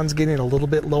the sun's getting a little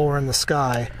bit lower in the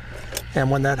sky.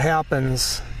 And when that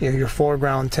happens, your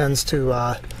foreground tends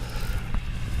to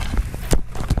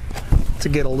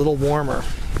get a little warmer.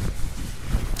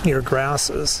 Your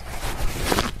grasses.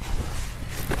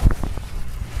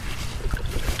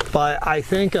 But I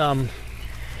think it's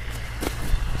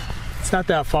not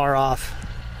that far off.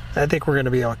 I think we're going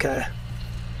to be okay.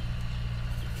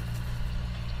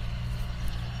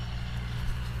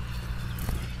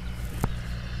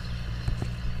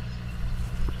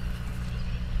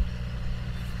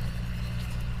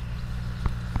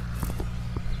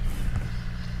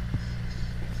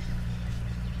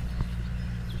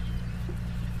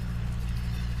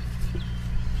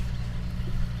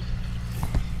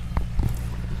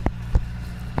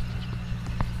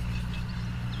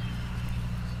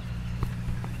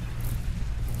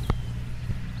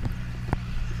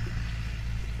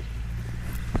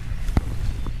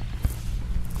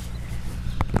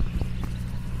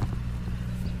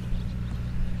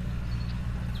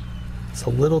 It's a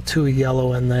little too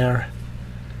yellow in there,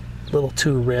 a little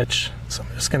too rich. So I'm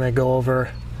just going to go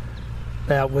over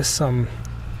that with some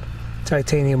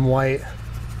titanium white,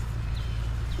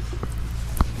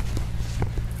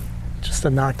 just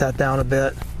to knock that down a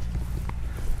bit.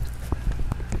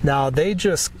 Now they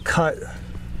just cut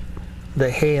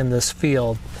the hay in this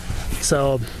field,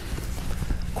 so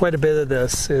quite a bit of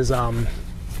this is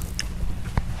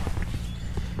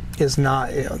not,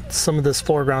 some of this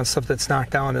foreground stuff that's knocked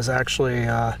down is actually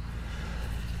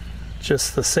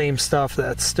just the same stuff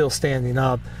that's still standing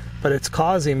up, but it's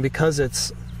causing, because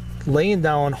it's laying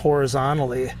down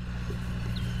horizontally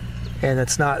and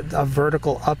it's not a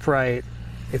vertical upright,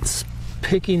 it's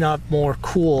picking up more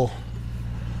cool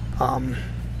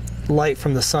light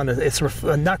from the sun. It's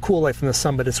not cool light from the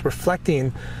sun, but it's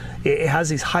reflecting. It has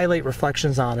these highlight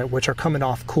reflections on it which are coming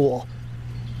off cool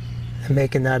and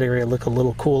making that area look a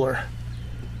little cooler.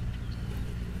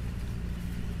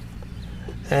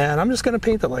 And I'm just going to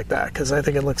paint it like that because I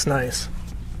think it looks nice.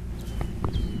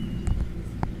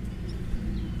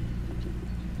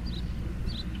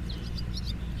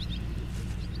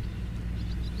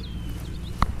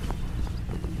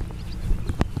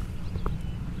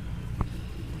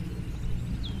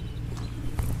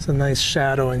 It's a nice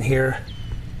shadow in here.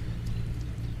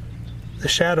 The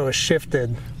shadow is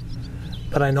shifted,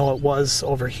 but I know it was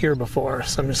over here before,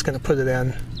 so I'm just going to put it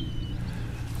in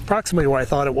approximately where I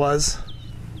thought it was.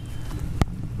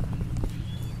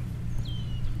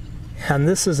 And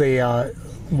this is a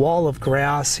wall of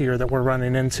grass here that we're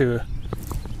running into,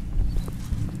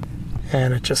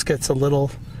 and it just gets a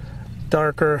little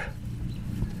darker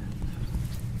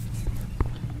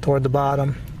toward the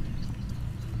bottom.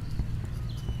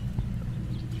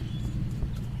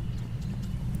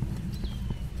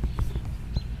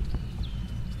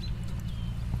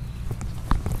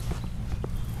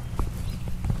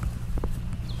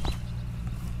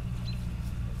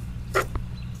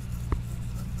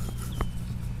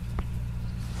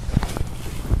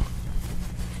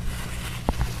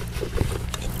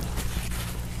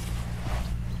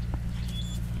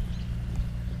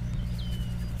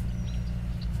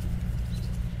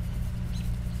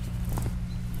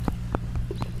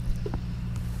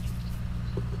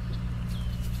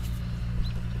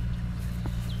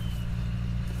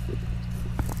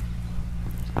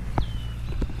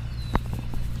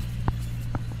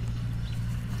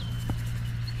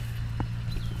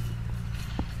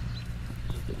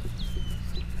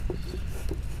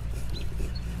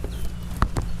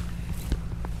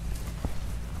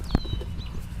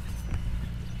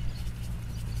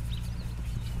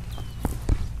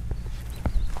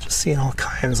 Seeing all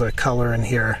kinds of color in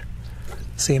here.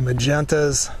 Seeing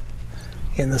magentas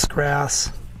in this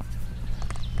grass,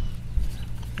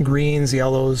 greens,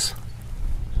 yellows.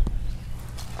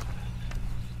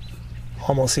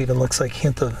 Almost even looks like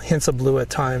hints of blue at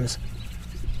times.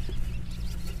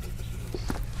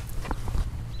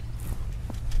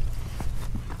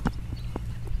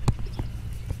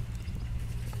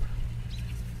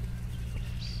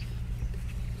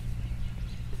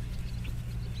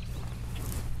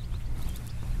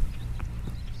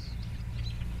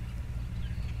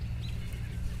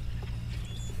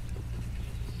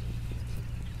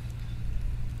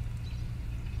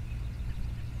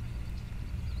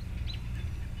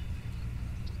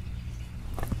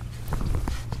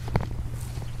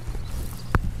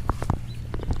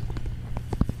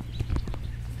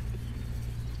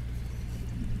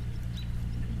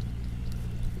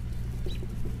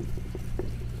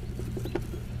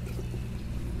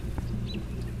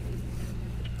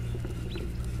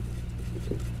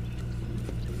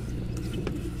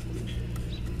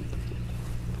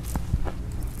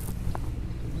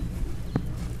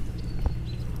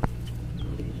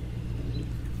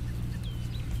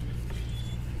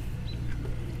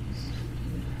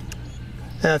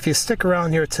 Now, if you stick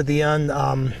around here to the end,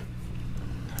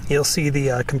 you'll see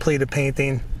the completed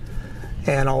painting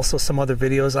and also some other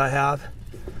videos I have.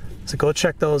 So go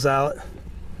check those out.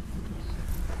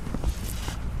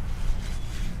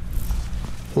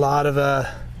 A lot of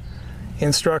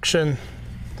instruction.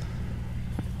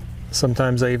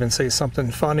 Sometimes I even say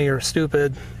something funny or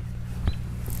stupid.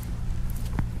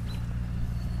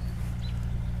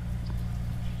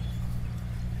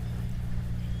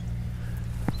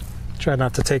 Try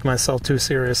not to take myself too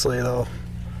seriously, though.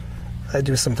 I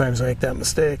do sometimes make that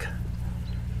mistake.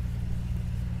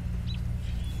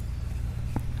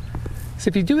 So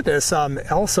if you do this,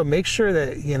 also make sure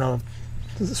that, you know,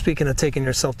 speaking of taking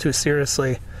yourself too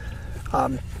seriously,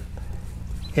 you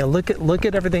know, look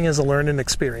at everything as a learning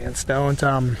experience. Don't.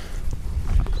 I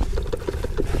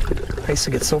used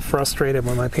to get so frustrated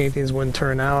when my paintings wouldn't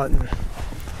turn out. And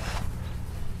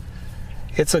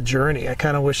it's a journey. I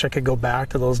kind of wish I could go back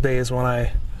to those days when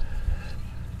I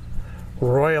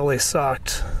royally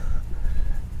sucked.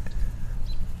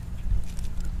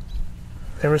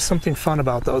 There was something fun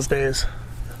about those days.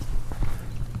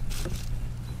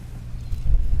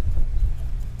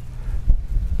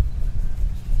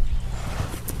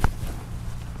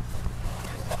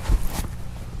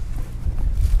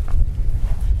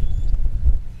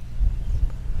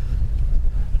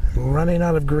 I'm running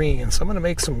out of green, so I'm going to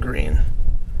make some green.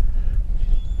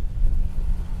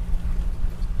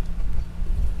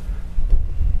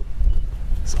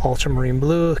 Ultramarine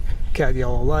blue, cat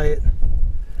yellow light.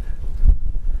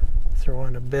 Throw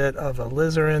in a bit of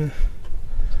alizarin,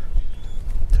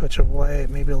 touch of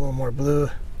white, maybe a little more blue.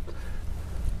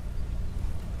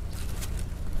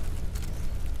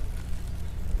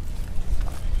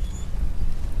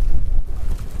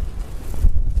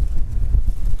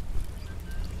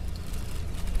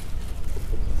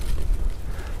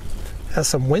 Has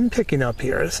some wind picking up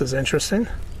here. This is interesting.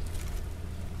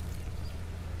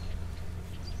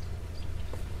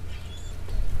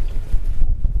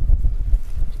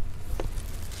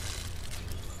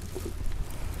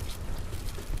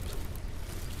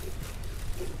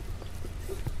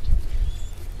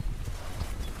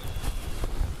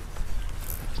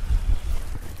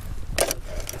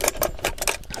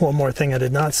 One more thing I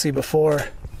did not see before.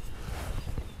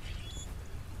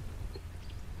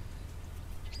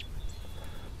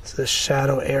 It's this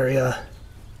shadow area.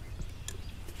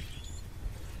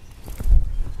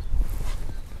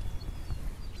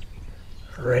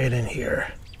 Right in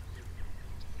here.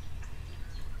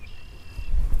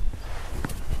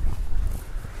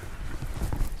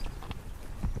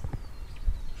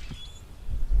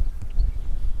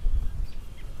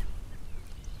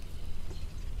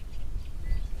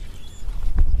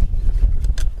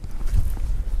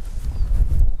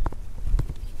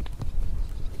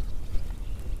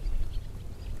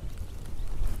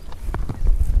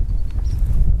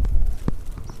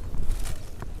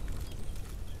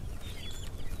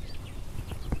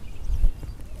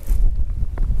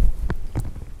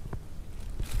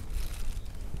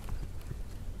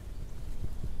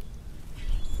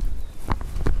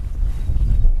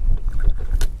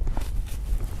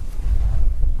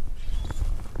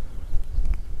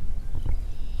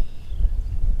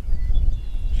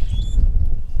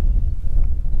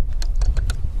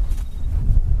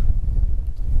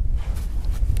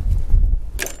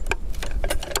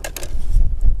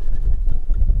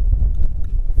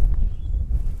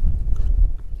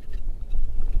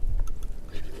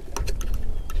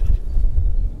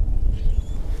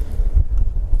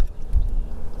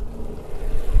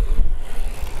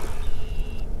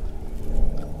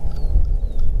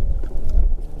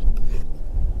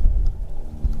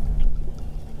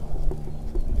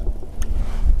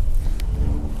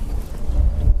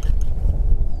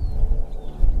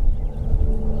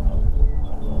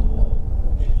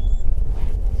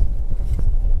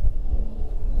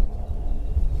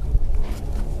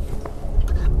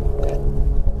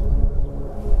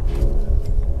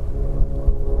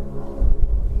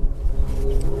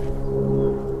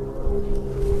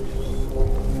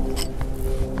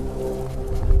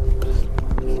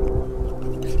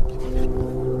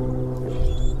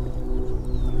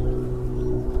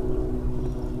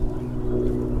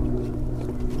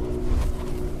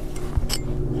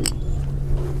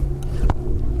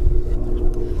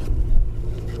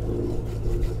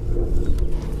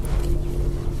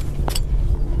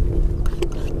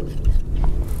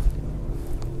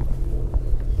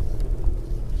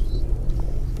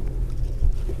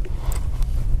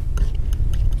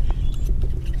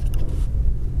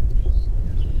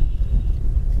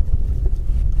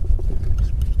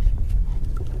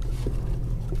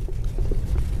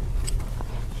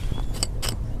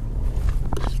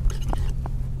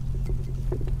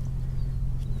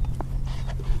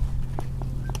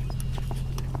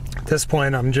 this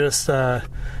point, I'm just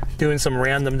doing some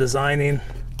random designing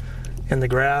in the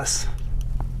grass.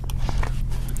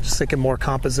 Just thinking more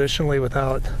compositionally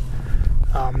without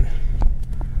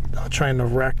trying to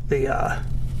wreck the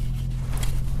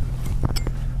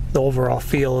overall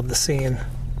feel of the scene.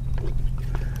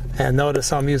 And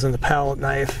notice I'm using the palette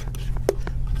knife.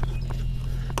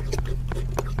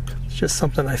 It's just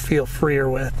something I feel freer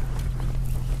with.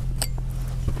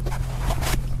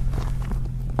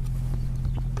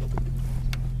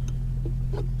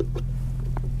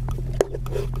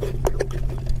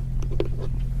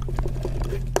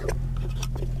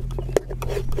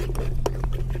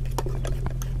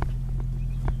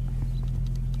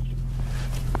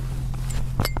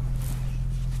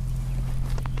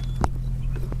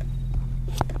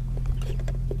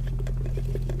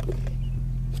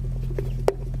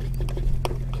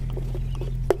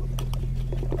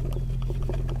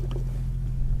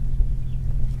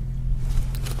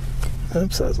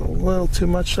 Oops, that's a little too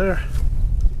much there.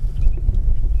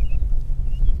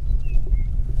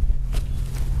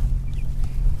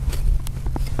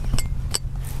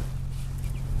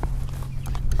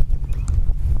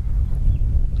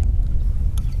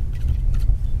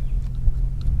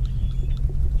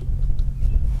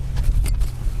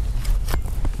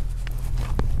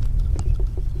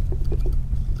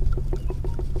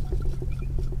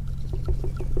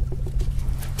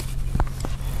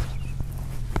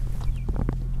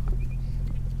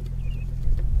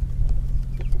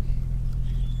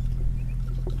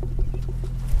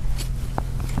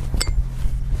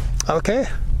 Okay,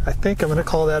 I think I'm going to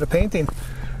call that a painting.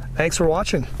 Thanks for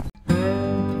watching.